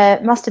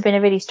 must have been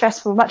a really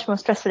much more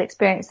stressful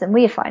experience than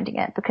we are finding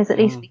it, because at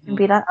least we can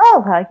be like,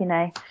 oh, well,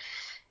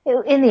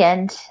 in the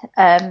end,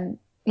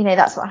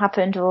 that's what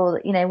happened,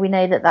 or, we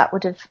know that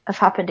would have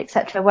happened,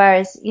 etc.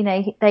 Whereas,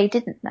 they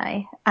didn't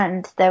know,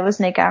 and there was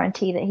no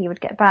guarantee that he would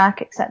get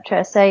back,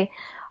 etc. So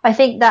I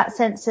think that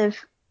sense of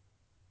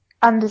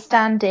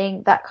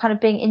understanding, that kind of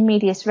being in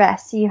medias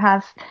res, you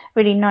have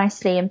really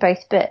nicely in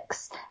both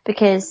books,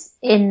 because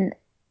in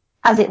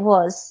As It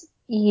Was,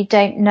 you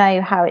don't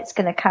know how it's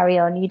going to carry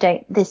on.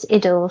 This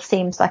idyll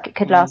seems like it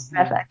could last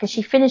forever, because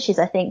she finishes,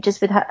 I think,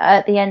 just with her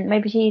at the end.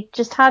 Maybe she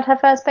just had her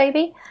first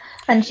baby,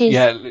 and she's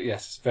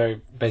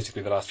very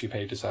basically the last few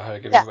pages are her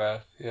giving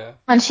birth. Yeah,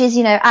 and she's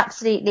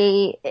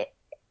absolutely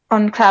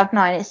on cloud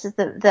nine. It's just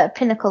the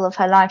pinnacle of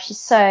her life. She's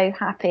so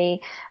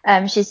happy.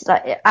 She's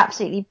like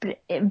absolutely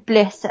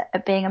bliss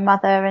at being a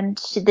mother,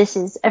 and this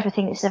is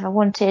everything that she's ever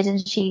wanted,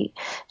 and she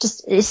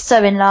just is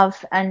so in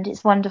love, and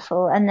it's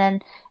wonderful. And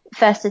then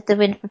First of the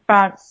Wind for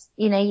France,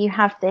 you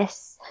have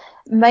this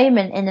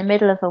moment in the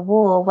middle of a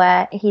war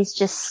where he's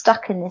just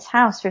stuck in this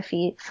house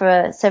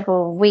for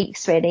several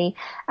weeks, really.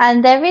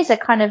 And there is a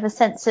kind of a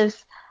sense of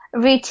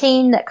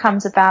routine that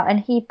comes about,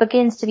 and he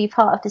begins to be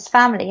part of this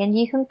family, and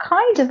you can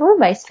kind of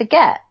almost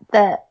forget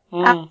that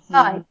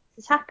outside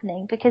is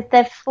happening, because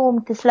they've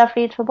formed this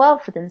lovely little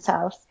world for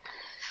themselves.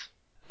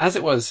 As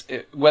It Was,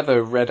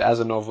 whether read as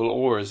a novel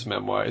or as a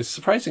memoir, is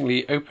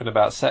surprisingly open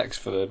about sex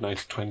for the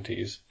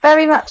 1920s.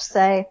 Very much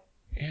so.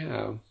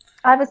 Yeah.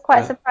 I was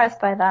quite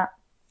surprised by that.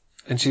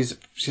 And she's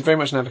very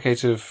much an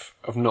advocate of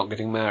not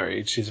getting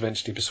married. She's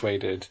eventually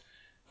persuaded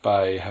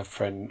by her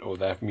friend, or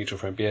their mutual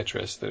friend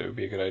Beatrice, that it would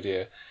be a good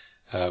idea.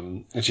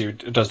 And she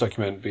does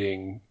document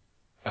being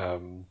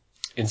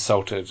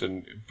insulted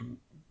and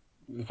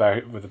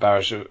with a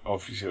barrage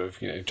of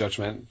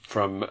judgment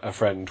from a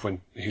friend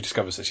who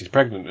discovers that she's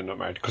pregnant and not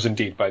married. Because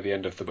indeed, by the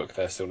end of the book,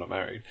 they're still not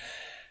married.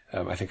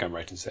 I think I'm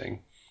right in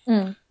saying.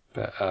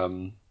 But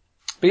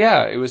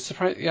yeah, it was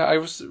surprising. Yeah, I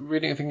was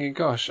reading and thinking,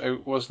 gosh, I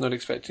was not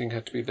expecting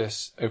her to be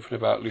this open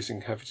about losing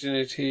her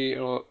virginity,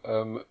 or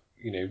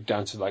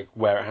down to like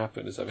where it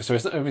happened and stuff. So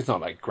it's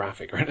not like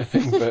graphic or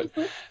anything, but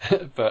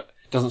but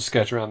it doesn't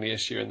skirt around the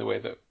issue in the way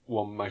that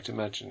one might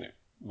imagine it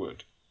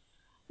would.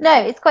 No,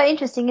 it's quite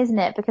interesting, isn't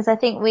it? Because I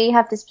think we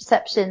have this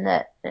perception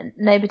that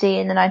nobody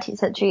in the 19th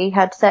century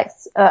had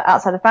sex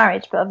outside of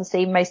marriage, but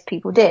obviously most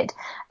people did.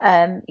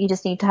 You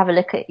just need to have a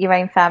look at your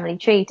own family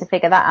tree to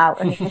figure that out,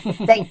 and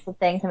dates and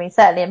things. I mean,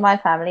 certainly in my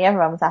family,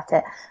 everyone was at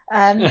it.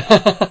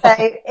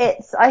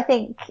 So I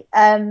think,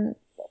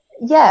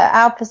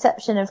 our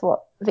perception of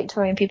what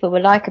Victorian people were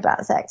like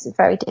about sex is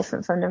very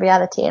different from the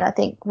reality. And I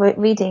think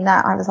reading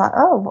that, I was like,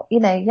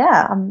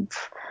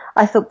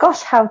 I thought,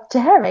 gosh, how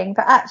daring,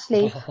 but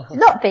actually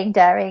not being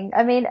daring.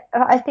 I mean,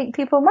 I think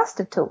people must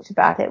have talked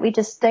about it. We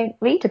just don't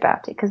read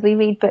about it, because we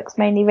read books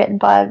mainly written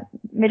by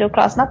middle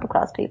class and upper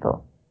class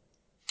people.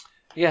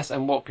 Yes,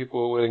 and what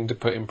people were willing to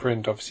put in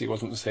print obviously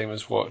wasn't the same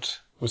as what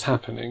was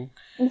happening.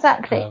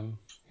 Exactly.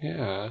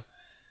 Yeah.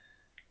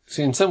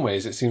 So in some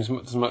ways, it seems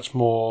there's much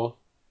more.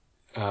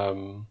 I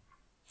don't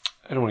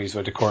want to use the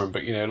word decorum,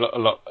 but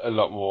a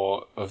lot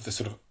more of the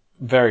sort of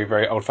very,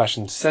 very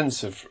old-fashioned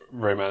sense of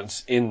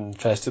romance in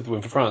First of the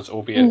Wind for France,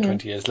 albeit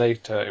 20 years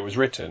later it was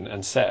written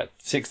and set,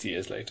 60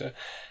 years later,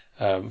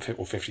 or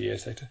 50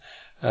 years later.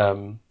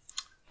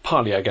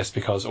 Partly, I guess,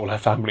 because all her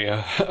family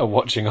are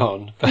watching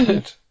on,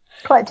 but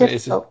quite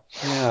difficult.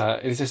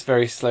 It's this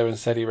very slow and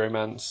steady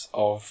romance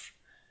of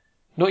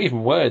not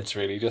even words,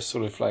 really, just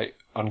sort of like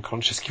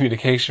unconscious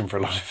communication for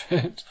a lot of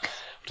it.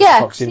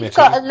 Yeah, she's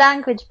got a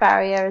language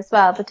barrier as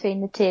well between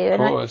the two. Of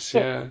course,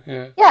 yeah.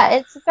 Yeah,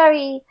 it's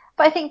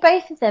but I think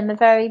both of them are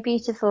very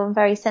beautiful and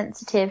very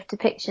sensitive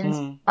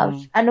depictions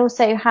of, and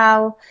also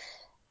how,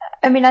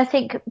 I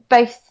think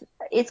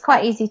it's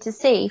quite easy to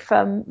see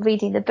from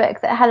reading the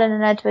book that Helen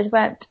and Edward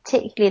weren't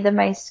particularly the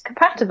most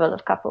compatible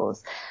of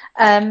couples.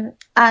 And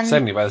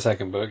certainly by the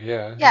second book,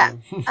 yeah. Yeah.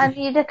 And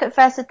you look at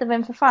First of the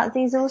Wind for France,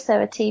 these also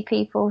are two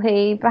people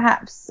who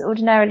perhaps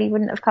ordinarily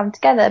wouldn't have come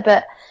together,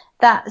 but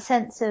that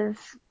sense of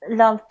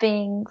love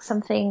being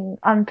something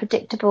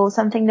unpredictable,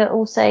 something that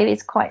also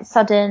is quite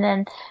sudden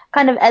and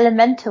kind of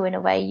elemental in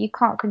a way. You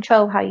can't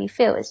control how you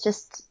feel. It's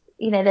just,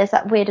 there's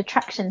that weird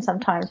attraction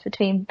sometimes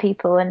between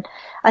people. And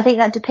I think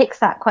that depicts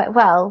that quite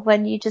well,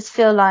 when you just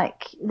feel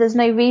like there's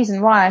no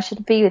reason why I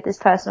should be with this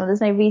person, or there's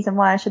no reason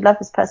why I should love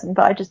this person,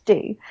 but I just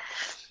do.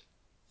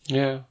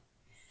 Yeah.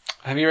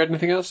 Have you read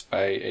anything else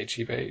by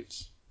H.E.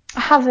 Bates?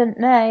 I haven't,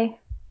 no.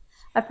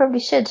 I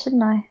probably should,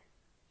 shouldn't I?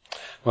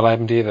 Well, I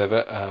haven't either,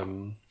 but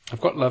I've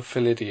got Love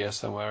for Lydia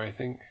somewhere, I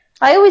think.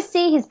 I always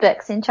see his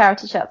books in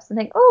charity shops and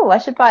think, I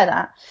should buy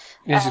that.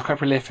 Yes, he's quite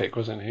prolific,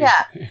 wasn't he?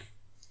 Yeah.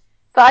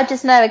 But I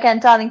just know, again,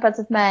 Darling Buds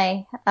of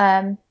May,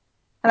 and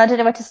I don't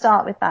know where to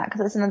start with that,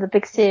 because it's another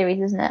big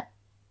series, isn't it?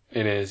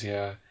 It is,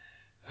 yeah.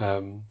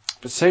 But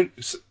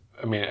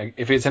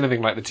if it's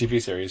anything like the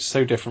TV series,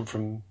 so different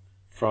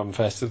from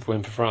First of the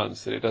Wind for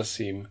France, that it does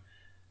seem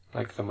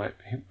like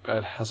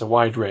it has a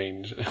wide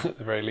range, at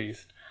the very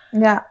least.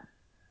 Yeah.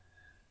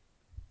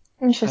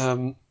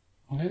 Interesting.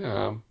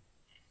 Yeah.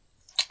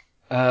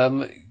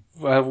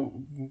 Well,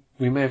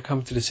 we may have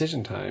come to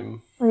decision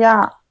time.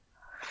 Yeah.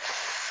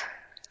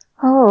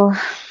 Oh,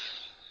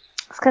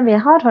 it's going to be a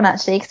hard one,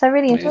 actually, because I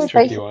really enjoyed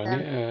both of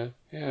them.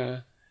 Yeah.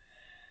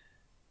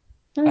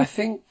 I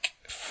think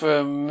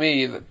for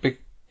me,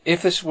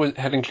 if this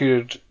had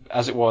included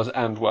As It Was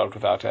and World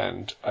Without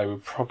End, I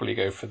would probably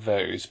go for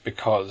those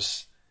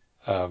because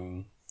I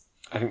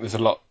think there's a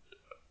lot.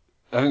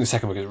 I think the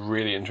second book is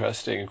really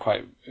interesting and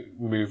quite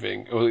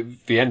moving. Or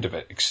the end of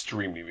it,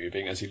 extremely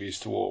moving, as he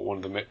leaves to war. One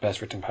of the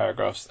best written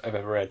paragraphs I've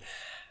ever read.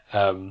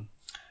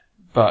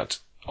 But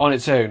on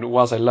its own,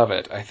 whilst I love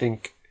it, I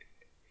think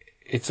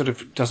it sort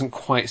of doesn't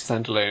quite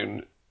stand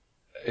alone.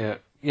 I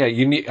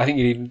think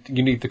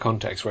you need the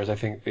context. Whereas I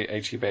think the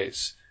H.G.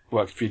 Bates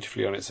works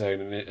beautifully on its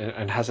own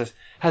and has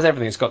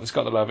everything. It's got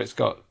the love. It's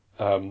got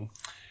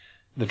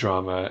the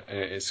drama.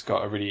 It's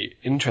got a really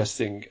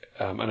interesting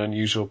and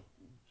unusual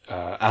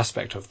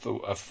aspect of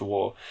the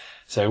war.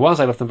 So whilst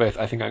I love them both,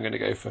 I think I'm going to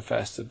go for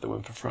Fairsted, The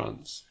Win for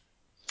France.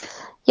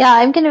 Yeah,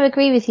 I'm going to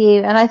agree with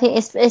you, and I think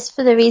it's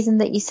for the reason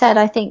that you said.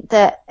 I think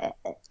that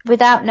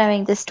without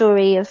knowing the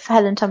story of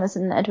Helen Thomas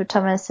and Edward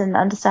Thomas and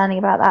understanding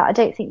about that, I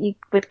don't think you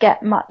would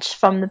get much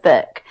from the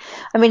book.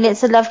 I mean,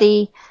 it's a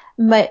lovely,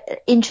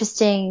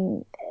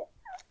 interesting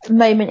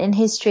moment in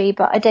history,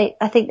 but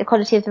I think the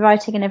quality of the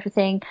writing and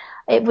everything,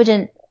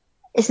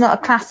 it's not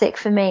a classic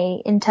for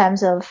me in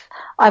terms of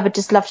I would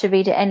just love to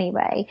read it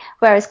anyway.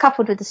 Whereas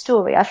coupled with the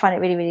story, I find it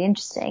really, really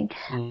interesting.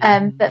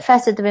 But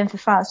Fairsted, The Win for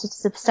France,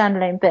 just as a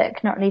standalone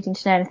book, not needing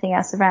to know anything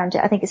else around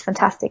it, I think it's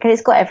fantastic. And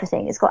it's got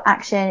everything. It's got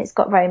action, it's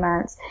got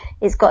romance,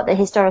 it's got the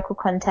historical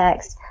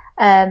context,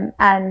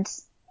 and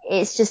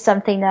it's just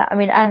something that, I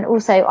mean, and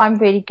also I'm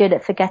really good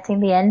at forgetting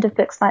the end of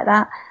books like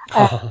that.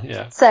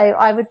 Yeah. So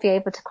I would be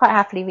able to quite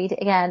happily read it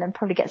again and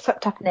probably get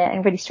swept up in it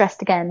and really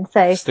stressed again.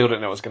 So Still don't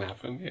know what's going to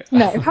happen. Yeah.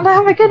 no,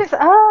 oh my goodness.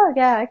 Oh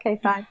yeah, okay,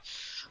 fine.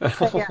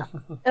 But yeah,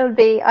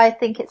 I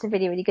think it's a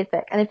really, really good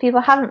book. And if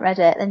people haven't read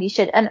it, then you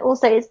should. And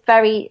also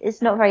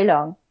it's not very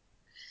long.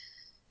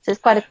 So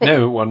it's quite a quick.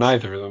 No, well,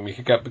 neither of them. We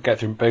could get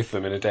through both of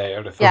them in a day, I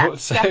would have thought. Yeah,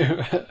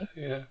 so,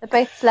 yeah. They're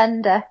both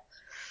slender.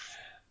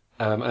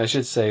 I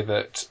should say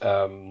that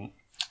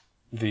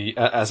the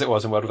As It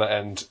Was and World Without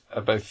End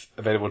are both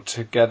available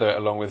together,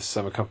 along with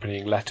some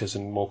accompanying letters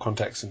and more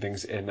context and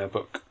things in a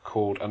book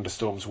called Under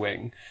Storm's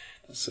Wing.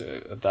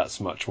 So that's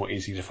much more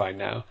easy to find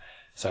now.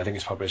 So I think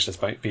it's published as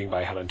being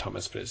by Helen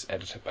Thomas, but it's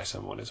edited by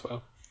someone as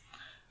well.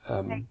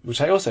 Which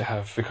I also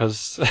have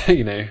because,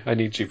 I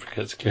need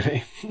duplicates,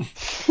 clearly.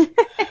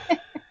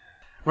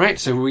 Right,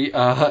 so we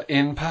are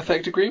in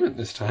perfect agreement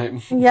this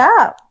time.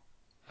 Yeah.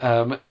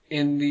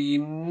 In the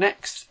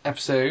next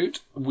episode,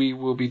 we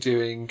will be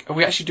doing... Oh,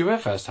 we actually do our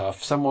first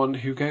half. Someone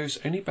who goes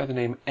only by the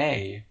name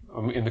A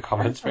in the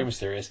comments, very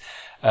mysterious,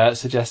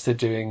 suggested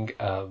doing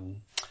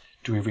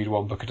do we read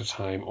one book at a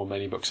time or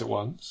many books at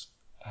once?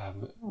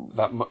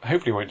 That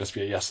hopefully won't just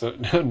be a yes or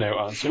no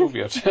answer. We'll be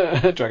able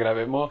to drag it out a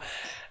bit more.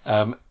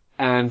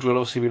 And we'll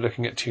also be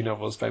looking at two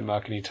novels by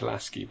Margarita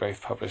Lasky,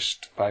 both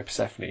published by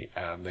Persephone.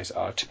 Those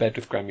are To Bed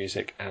with Grand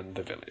Music and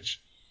The Village.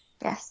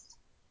 Yes.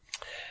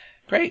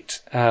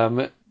 Great.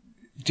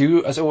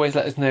 Do, as always,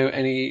 let us know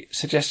any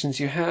suggestions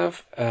you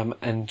have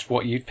and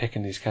what you'd pick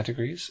in these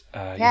categories.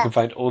 You can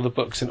find all the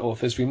books and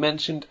authors we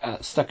mentioned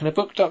at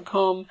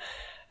stuckinabook.com.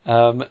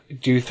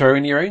 Do throw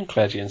in your own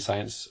clergy and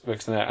science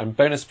books in there, and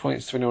bonus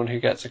points to anyone who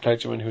gets a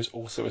clergyman who is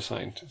also a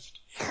scientist.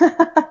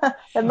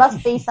 There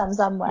must be some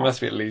somewhere. There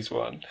must be at least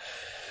one.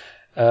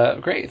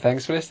 Great.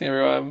 Thanks for listening,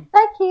 everyone.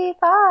 Thank you.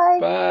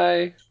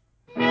 Bye.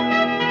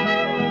 Bye.